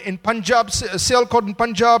Hyde in Punjab, Sialkot in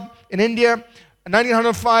Punjab in India. In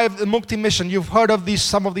 1905, the Mukti Mission. You've heard of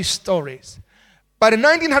some of these stories. But in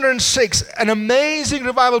 1906, an amazing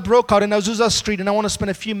revival broke out in Azusa Street, and I want to spend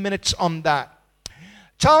a few minutes on that.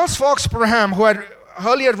 Charles Fox Parham, who had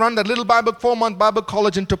earlier run that little 4-month Bible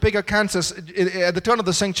college in Topeka, Kansas, at the turn of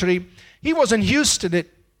the century, he was in Houston. In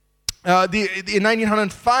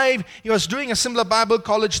 1905, he was doing a similar Bible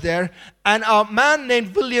college there, and a man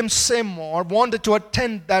named William Seymour wanted to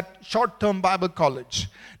attend that short-term Bible college.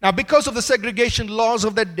 Now, because of the segregation laws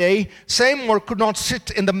of that day, Seymour could not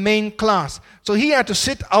sit in the main class. So he had to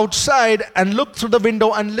sit outside and look through the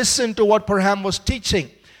window and listen to what Parham was teaching.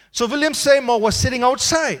 So William Seymour was sitting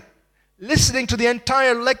outside, listening to the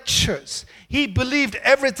entire lectures. He believed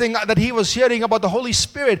everything that he was hearing about the Holy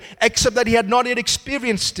Spirit, except that he had not yet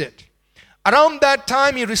experienced it. Around that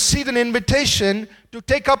time, he received an invitation to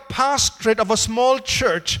take up pastorate of a small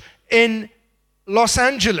church in Los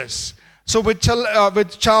Angeles. So with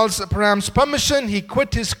Charles Parham's permission, he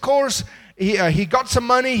quit his course. He got some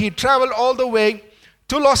money. He traveled all the way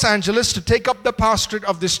to Los Angeles to take up the pastorate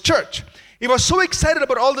of this church. He was so excited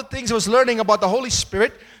about all the things he was learning about the Holy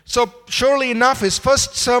Spirit. So surely enough, his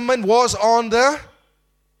first sermon was on the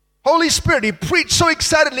Holy Spirit. He preached so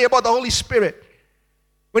excitedly about the Holy Spirit.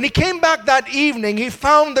 When he came back that evening, he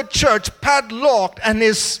found the church padlocked, and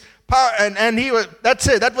that's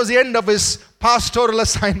it. That was the end of his pastoral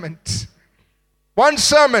assignment. One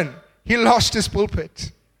sermon, he lost his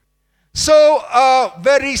pulpit. So a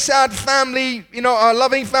very sad family, a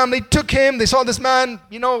loving family took him. They saw this man,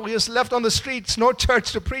 he was left on the streets, no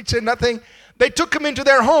church to preach in, nothing. They took him into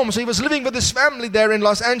their home. So he was living with his family there in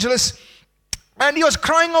Los Angeles. And he was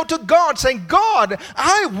crying out to God, saying, God,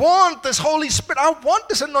 I want this Holy Spirit. I want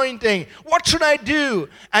this anointing. What should I do?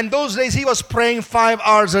 And those days he was praying 5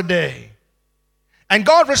 hours a day. And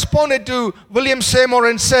God responded to William Seymour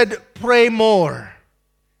and said, pray more.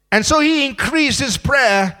 And so he increased his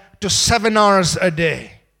prayer to 7 hours a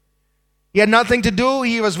day. He had nothing to do.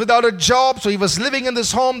 He was without a job. So he was living in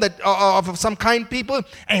this home of some kind people.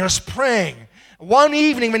 And he was praying. One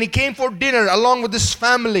evening when he came for dinner along with his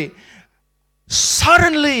family,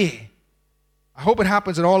 suddenly, I hope it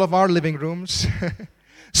happens in all of our living rooms,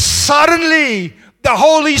 suddenly the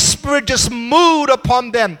Holy Spirit just moved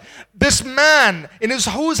upon them. This man in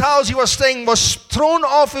whose house he was staying was thrown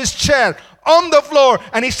off his chair on the floor,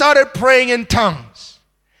 and he started praying in tongues.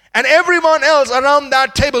 And everyone else around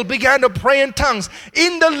that table began to pray in tongues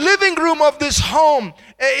in the living room of this home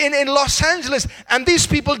in Los Angeles. And these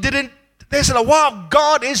people they said, wow,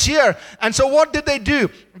 God is here. And so what did they do?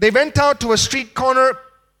 They went out to a street corner,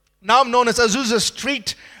 now known as Azusa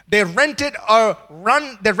Street. They rented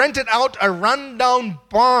out a rundown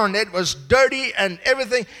barn. It was dirty and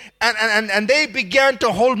everything. And they began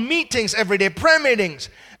to hold meetings every day, prayer meetings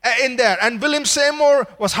in there. And William Seymour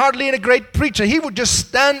was hardly a great preacher. He would just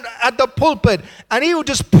stand at the pulpit and he would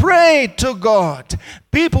just pray to God.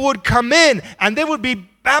 People would come in and they would be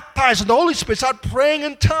baptized, and the Holy Spirit start praying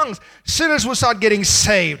in tongues. Sinners would start getting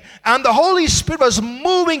saved. And the Holy Spirit was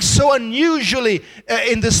moving so unusually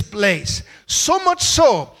in this place. So much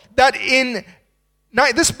so that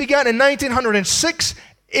this began in 1906.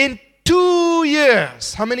 In 2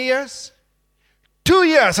 years, how many years? 2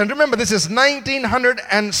 years. And remember, this is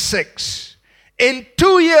 1906. In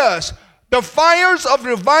 2 years, the fires of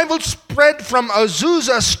revival spread from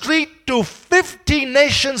Azusa Street to 50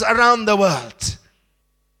 nations around the world.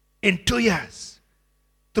 In 2 years,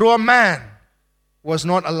 through a man who was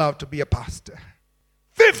not allowed to be a pastor.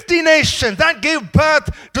 50 nations. That gave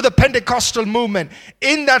birth to the Pentecostal movement.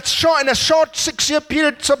 In a short 6-year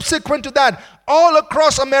period subsequent to that, all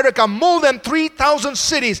across America, more than 3,000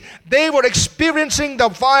 cities, they were experiencing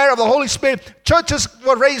the fire of the Holy Spirit. Churches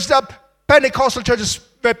were raised up, Pentecostal churches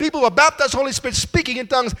where people were baptized, Holy Spirit, speaking in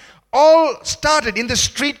tongues. All started in the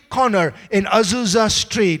street corner in Azusa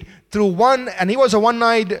Street through one, and he was a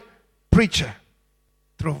one-eyed preacher,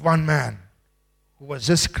 through one man who was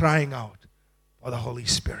just crying out for the Holy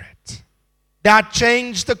Spirit. That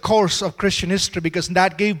changed the course of Christian history, because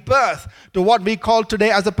that gave birth to what we call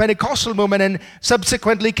today as the Pentecostal movement, and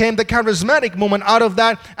subsequently came the charismatic movement out of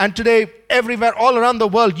that. And today, everywhere, all around the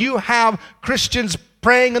world, you have Christians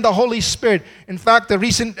praying in the Holy Spirit. In fact, the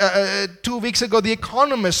recent 2 weeks ago, The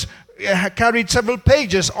Economist carried several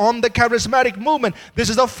pages on the charismatic movement. This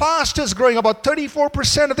is the fastest growing. About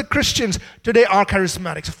 34% of the Christians today are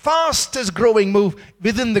charismatics. Fastest growing move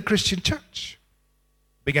within the Christian church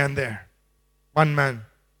began there. One man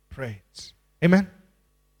prayed. Amen.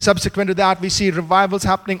 Subsequent to that, we see revivals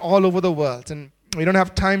happening all over the world, and we don't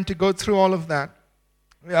have time to go through all of that.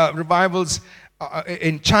 Revivals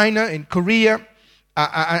in China, in Korea,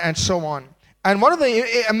 and so on. And one of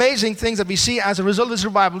the amazing things that we see as a result of this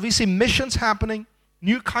revival, we see missions happening,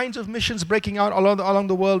 new kinds of missions breaking out along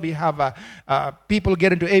the world. We have people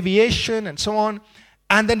get into aviation and so on.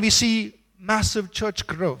 And then we see massive church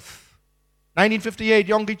growth. 1958,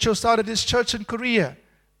 Yonggi Cho started his church in Korea.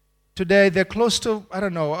 Today, they're close to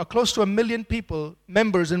 1 million people,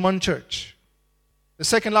 members in one church. The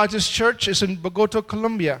second largest church is in Bogota,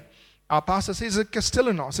 Colombia. Our pastor Cesar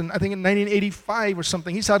Castellanos, and I think in 1985 or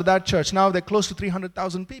something, he started that church. Now they're close to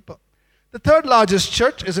 300,000 people. The third largest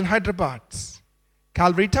church is in Hyderabad,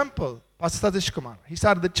 Calvary Temple, Pastor Satish Kumar. He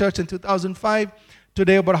started the church in 2005.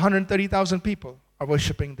 Today about 130,000 people are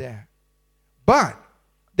worshiping there. But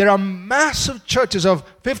there are massive churches of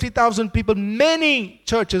 50,000 people, many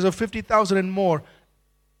churches of 50,000 and more,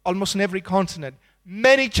 almost in every continent.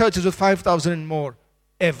 Many churches with 5,000 and more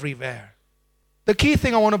everywhere. The key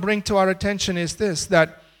thing I want to bring to our attention is this,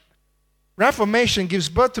 that Reformation gives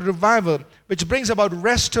birth to revival, which brings about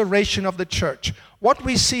restoration of the church. What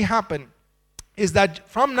we see happen is that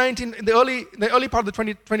from in the early part of the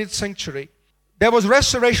 20th century, there was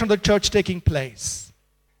restoration of the church taking place.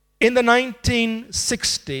 In the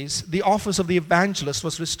 1960s, the office of the evangelist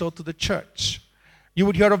was restored to the church. You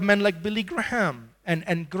would hear of men like Billy Graham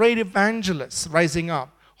and great evangelists rising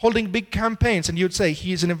up, holding big campaigns, and you'd say,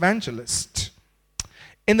 he is an evangelist.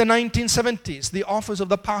 In the 1970s, the office of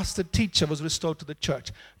the pastor teacher was restored to the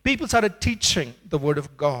church. People started teaching the Word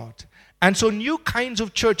of God. And so new kinds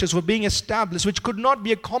of churches were being established which could not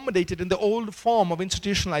be accommodated in the old form of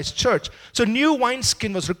institutionalized church. So new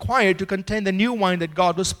wineskin was required to contain the new wine that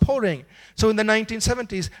God was pouring. So in the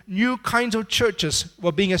 1970s, new kinds of churches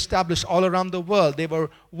were being established all around the world. They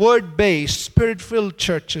were word-based, spirit-filled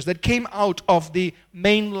churches that came out of the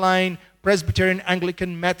mainline Presbyterian,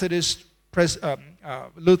 Anglican, Methodist,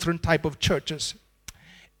 Lutheran type of churches.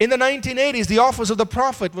 In the 1980s, the office of the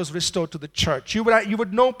prophet was restored to the church. You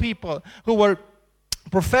would know people who were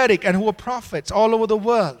prophetic and who were prophets all over the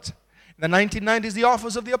world. In the 1990s, the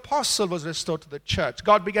office of the apostle was restored to the church.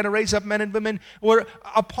 God began to raise up men and women who were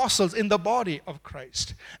apostles in the body of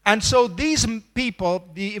Christ. And so these people,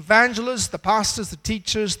 the evangelists, the pastors, the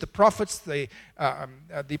teachers, the prophets, the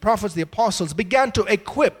apostles, began to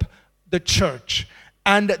equip the church.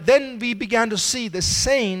 And then we began to see the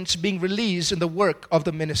saints being released in the work of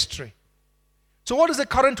the ministry. So what is the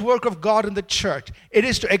current work of God in the church? It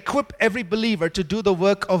is to equip every believer to do the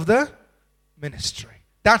work of the ministry.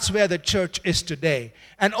 That's where the church is today.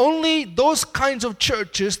 And only those kinds of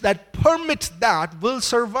churches that permit that will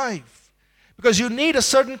survive. Because you need a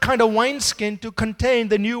certain kind of wineskin to contain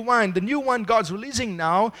the new wine. The new wine God's releasing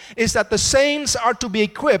now is that the saints are to be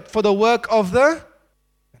equipped for the work of the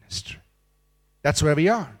ministry. That's where we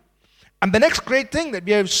are. And the next great thing that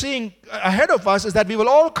we are seeing ahead of us is that we will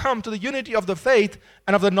all come to the unity of the faith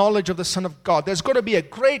and of the knowledge of the Son of God. There's going to be a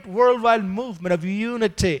great worldwide movement of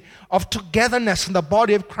unity, of togetherness in the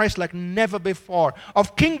body of Christ like never before,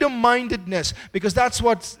 of kingdom-mindedness, because that's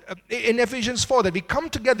what's in Ephesians 4, that we come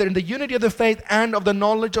together in the unity of the faith and of the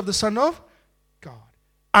knowledge of the Son of God,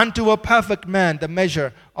 unto a perfect man, the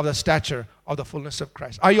measure of the stature of the fullness of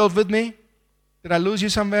Christ. Are you all with me? Did I lose you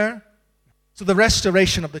somewhere? So the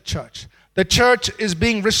restoration of the church. The church is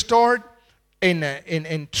being restored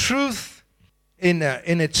in truth, in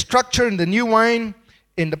its structure, in the new wine,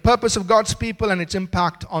 in the purpose of God's people and its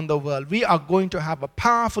impact on the world. We are going to have a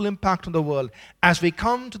powerful impact on the world as we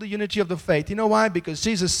come to the unity of the faith. You know why? Because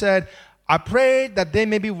Jesus said, I pray that they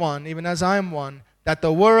may be one, even as I am one, that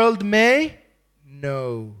the world may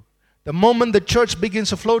know. The moment the church begins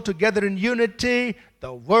to flow together in unity,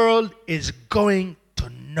 the world is going to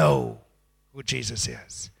know who Jesus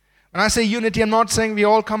is. When I say unity, I'm not saying we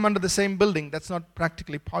all come under the same building. That's not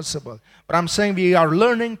practically possible. But I'm saying we are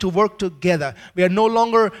learning to work together. We are no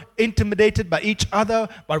longer intimidated by each other,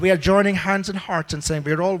 but we are joining hands and hearts and saying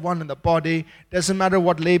we're all one in the body. Doesn't matter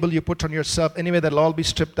what label you put on yourself. Anyway, that'll all be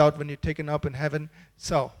stripped out when you're taken up in heaven.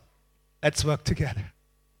 So, let's work together.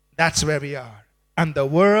 That's where we are. And the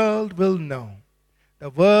world will know. The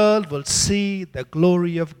world will see the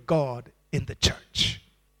glory of God in the church.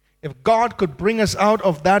 If God could bring us out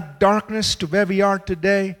of that darkness to where we are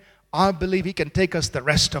today, I believe He can take us the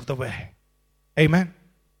rest of the way. Amen.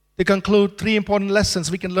 To conclude, 3 important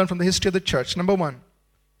lessons we can learn from the history of the church. Number 1,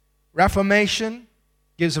 Reformation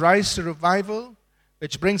gives rise to revival,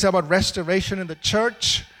 which brings about restoration in the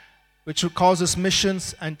church, which causes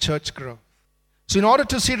missions and church growth. So in order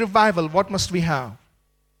to see revival, what must we have?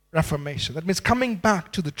 Reformation. That means coming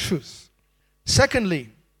back to the truth. Secondly,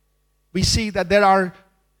 we see that there are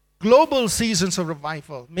global seasons of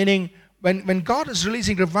revival, meaning when God is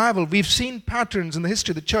releasing revival, we've seen patterns in the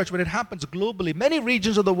history of the church when it happens globally. Many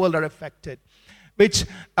regions of the world are affected, which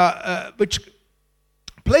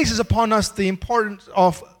places upon us the importance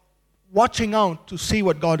of watching out to see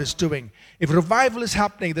what God is doing. If revival is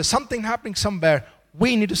happening, there's something happening somewhere,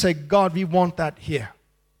 we need to say, God, we want that here.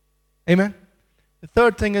 Amen? The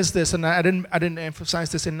third thing is this, and I didn't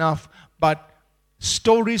emphasize this enough, but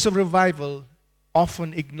stories of revival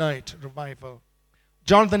often ignite revival.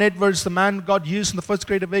 Jonathan Edwards, the man God used in the First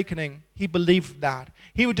Great Awakening, he believed that.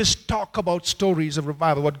 He would just talk about stories of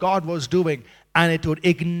revival, what God was doing, and it would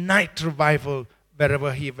ignite revival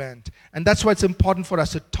wherever he went. And that's why it's important for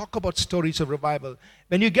us to talk about stories of revival.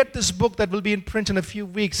 When you get this book that will be in print in a few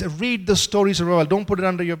weeks, read the stories of revival. Don't put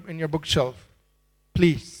it in your bookshelf.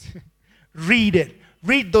 Please. Read it.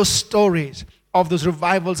 Read those stories of those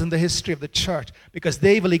revivals in the history of the church, because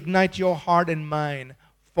they will ignite your heart and mind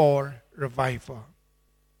for revival.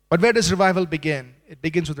 But where does revival begin? It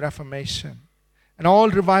begins with Reformation. And all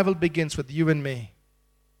revival begins with you and me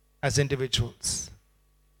as individuals.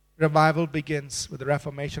 Revival begins with the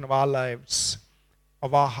reformation of our lives,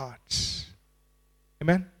 of our hearts.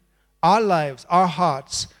 Amen? Our lives, our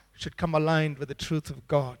hearts should come aligned with the truth of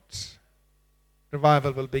God.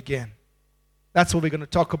 Revival will begin. That's what we're going to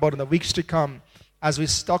talk about in the weeks to come as we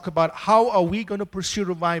talk about how are we going to pursue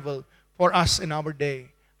revival for us in our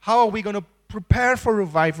day. How are we going to prepare for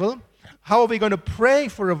revival? How are we going to pray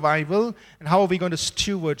for revival? And how are we going to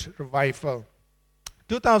steward revival?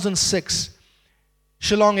 2006,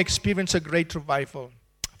 Shillong experienced a great revival.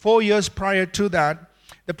 4 years prior to that,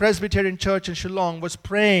 the Presbyterian Church in Shillong was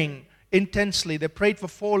praying intensely. They prayed for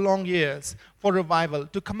 4 long years for revival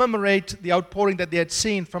to commemorate the outpouring that they had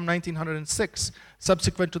seen from 1906,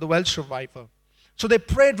 subsequent to the Welsh revival. So they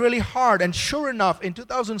prayed really hard, and sure enough, in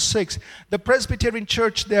 2006, the Presbyterian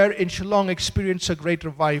Church there in Shillong experienced a great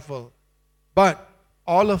revival. But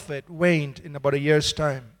all of it waned in about a year's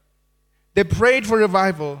time. They prayed for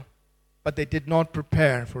revival, but they did not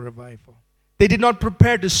prepare for revival. They did not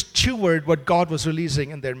prepare to steward what God was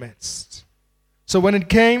releasing in their midst. So when it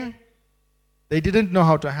came, they didn't know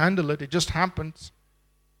how to handle it. It just happened.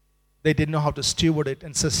 They didn't know how to steward it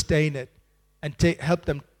and sustain it and help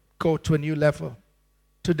them go to a new level.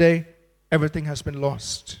 Today, everything has been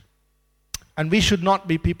lost. And we should not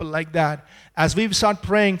be people like that. As we start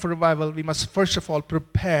praying for revival, we must first of all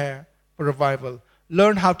prepare for revival.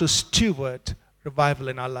 Learn how to steward revival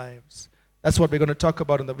in our lives. That's what we're going to talk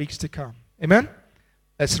about in the weeks to come. Amen?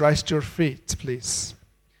 Let's rise to your feet, please.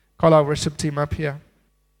 Call our worship team up here.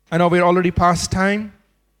 I know we're already past time,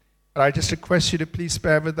 but I just request you to please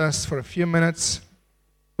bear with us for a few minutes.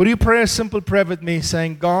 Would you pray a simple prayer with me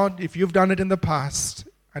saying, God, if you've done it in the past,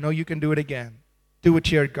 I know you can do it again. Do it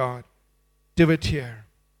here, God. Do it here.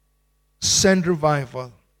 Send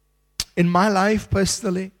revival. In my life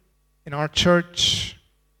personally, in our church,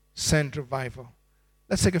 send revival.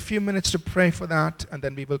 Let's take a few minutes to pray for that, and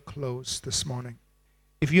then we will close this morning.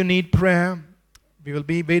 If you need prayer, we will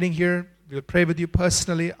be waiting here. We will pray with you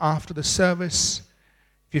personally after the service.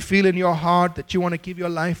 If you feel in your heart that you want to give your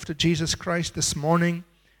life to Jesus Christ this morning,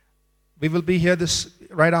 we will be here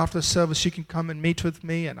right after the service. You can come and meet with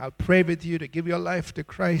me, and I'll pray with you to give your life to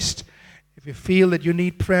Christ. If you feel that you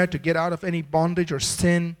need prayer to get out of any bondage or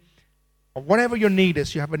sin, or whatever your need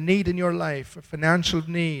is, you have a need in your life, a financial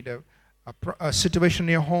need, a situation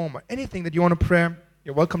in your home, or anything that you want to pray,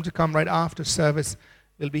 you're welcome to come right after service.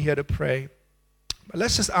 We'll be here to pray. But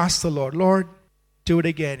let's just ask the Lord, Lord, do it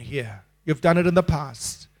again here. You've done it in the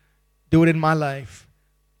past. Do it in my life.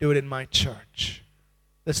 Do it in my church.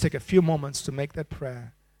 Let's take a few moments to make that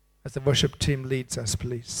prayer as the worship team leads us,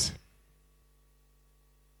 please.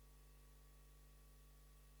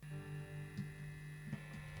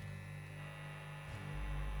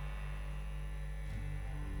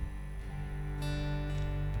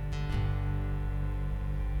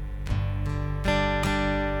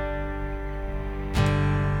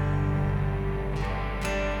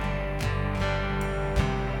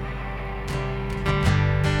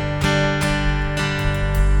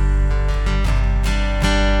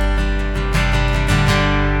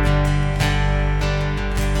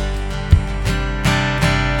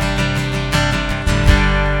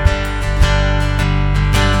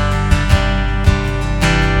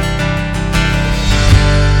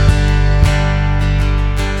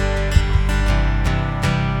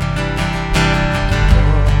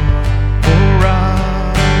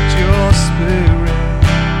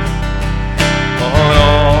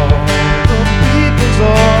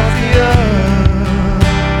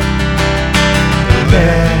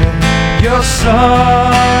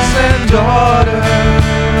 Sons and daughters,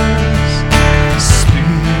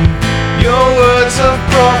 speak your words of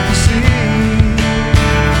prophecy.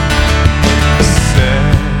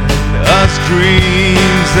 Send us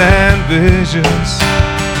dreams and visions.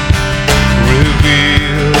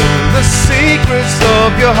 Reveal the secrets of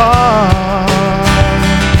your heart.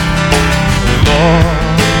 Lord,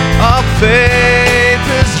 our faith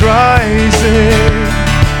is rising.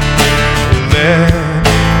 Let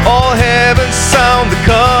all heaven sound the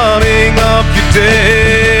coming of your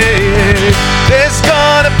day. There's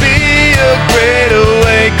gonna be a great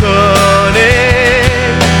awakening.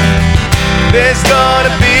 There's gonna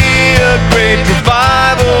be a great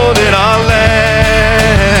revival in our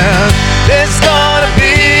land. There's gonna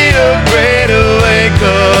be a great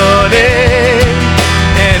awakening.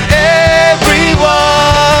 And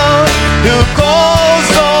everyone who calls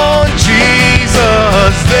on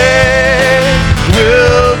Jesus, they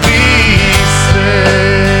will be saved.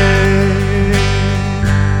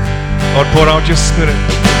 Lord, pour out your Spirit.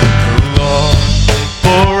 Lord,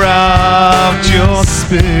 pour out your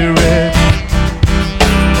Spirit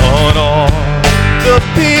on all the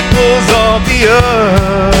peoples of the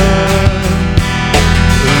earth.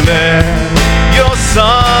 Let your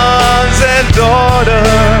sons and daughters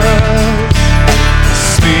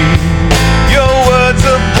speak your words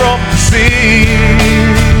of prophecy.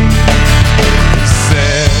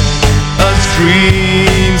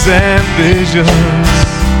 Dreams and visions.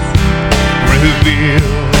 Reveal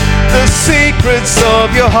the secrets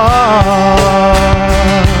of your heart.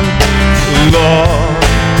 Lord,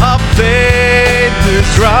 our faith is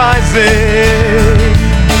rising.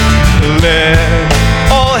 Let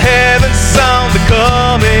all heaven sound the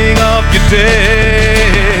coming of your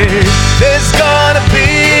day. There's gonna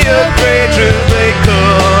be a great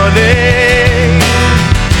awakening.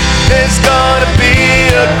 There's gonna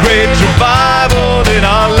be a great revival in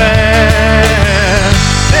our land.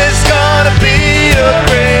 There's gonna be a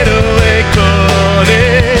great awakening.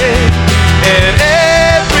 And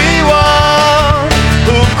everyone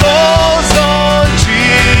who calls on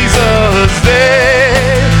Jesus, they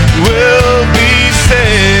will be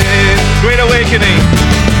saved. Great awakening.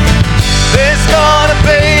 There's gonna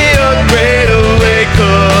be a great awakening.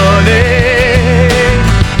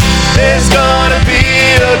 There's gonna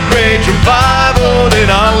be a great revival in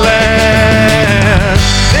our land.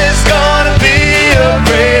 There's gonna be a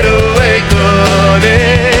great awakening.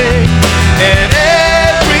 And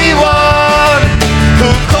everyone who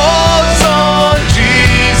calls on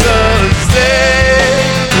Jesus, they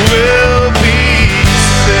will be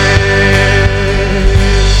saved.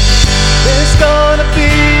 There's gonna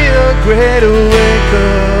be a great awakening.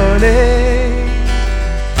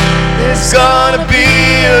 There's gonna be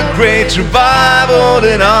a great revival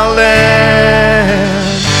in our land.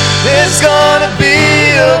 There's gonna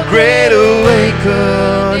be a great awakening.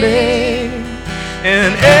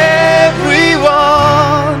 And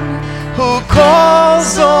everyone who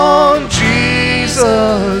calls on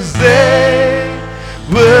Jesus, they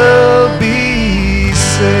will be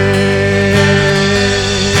saved.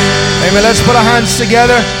 Amen. Let's put our hands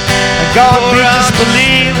together. And God, we just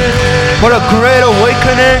believe for a great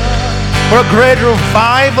awakening, for a great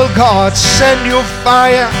revival. God, send your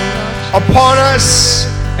fire upon us.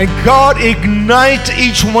 And God, ignite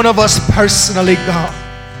each one of us personally, God.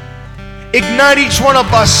 Ignite each one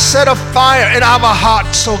of us. Set a fire in our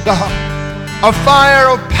hearts, oh God. A fire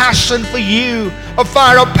of passion for you. A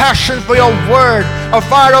fire of passion for your word. A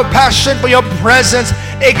fire of passion for your presence.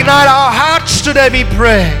 Ignite our hearts today, we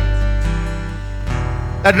pray.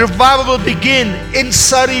 That revival will begin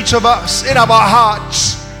inside each of us, in our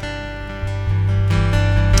hearts.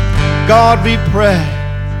 God, we pray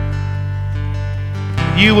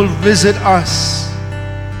you will visit us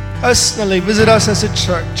personally, visit us as a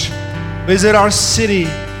church, visit our city,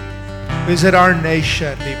 visit our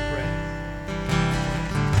nation, we pray.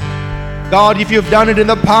 God, if you've done it in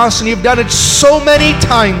the past and you've done it so many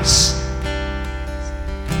times,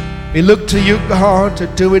 we look to you, God, to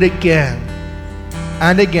do it again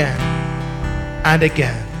and again and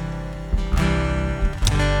again.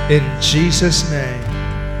 In Jesus' name,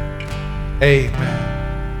 amen.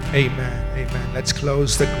 Amen. Amen. Let's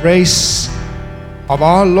close. The grace of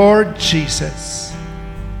our Lord Jesus,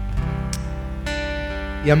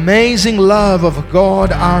 the amazing love of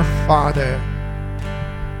God our Father,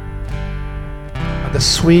 and the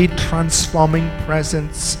sweet transforming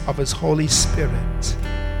presence of His Holy Spirit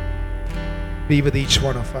be with each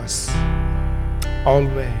one of us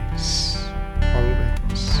always,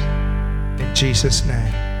 always. In Jesus'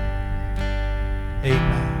 name,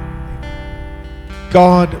 amen.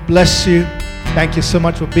 God bless you. Thank you so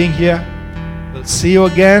much for being here. We'll see you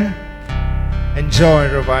again. Enjoy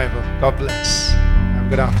revival. God bless. Have a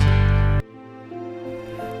good afternoon.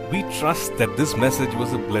 We trust that this message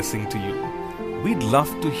was a blessing to you. We'd love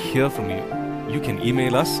to hear from you. You can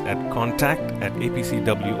email us at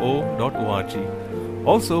contact@apcwo.org.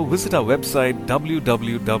 Also visit our website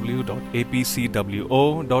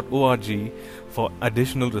www.apcwo.org for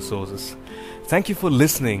additional resources. Thank you for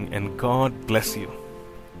listening and God bless you.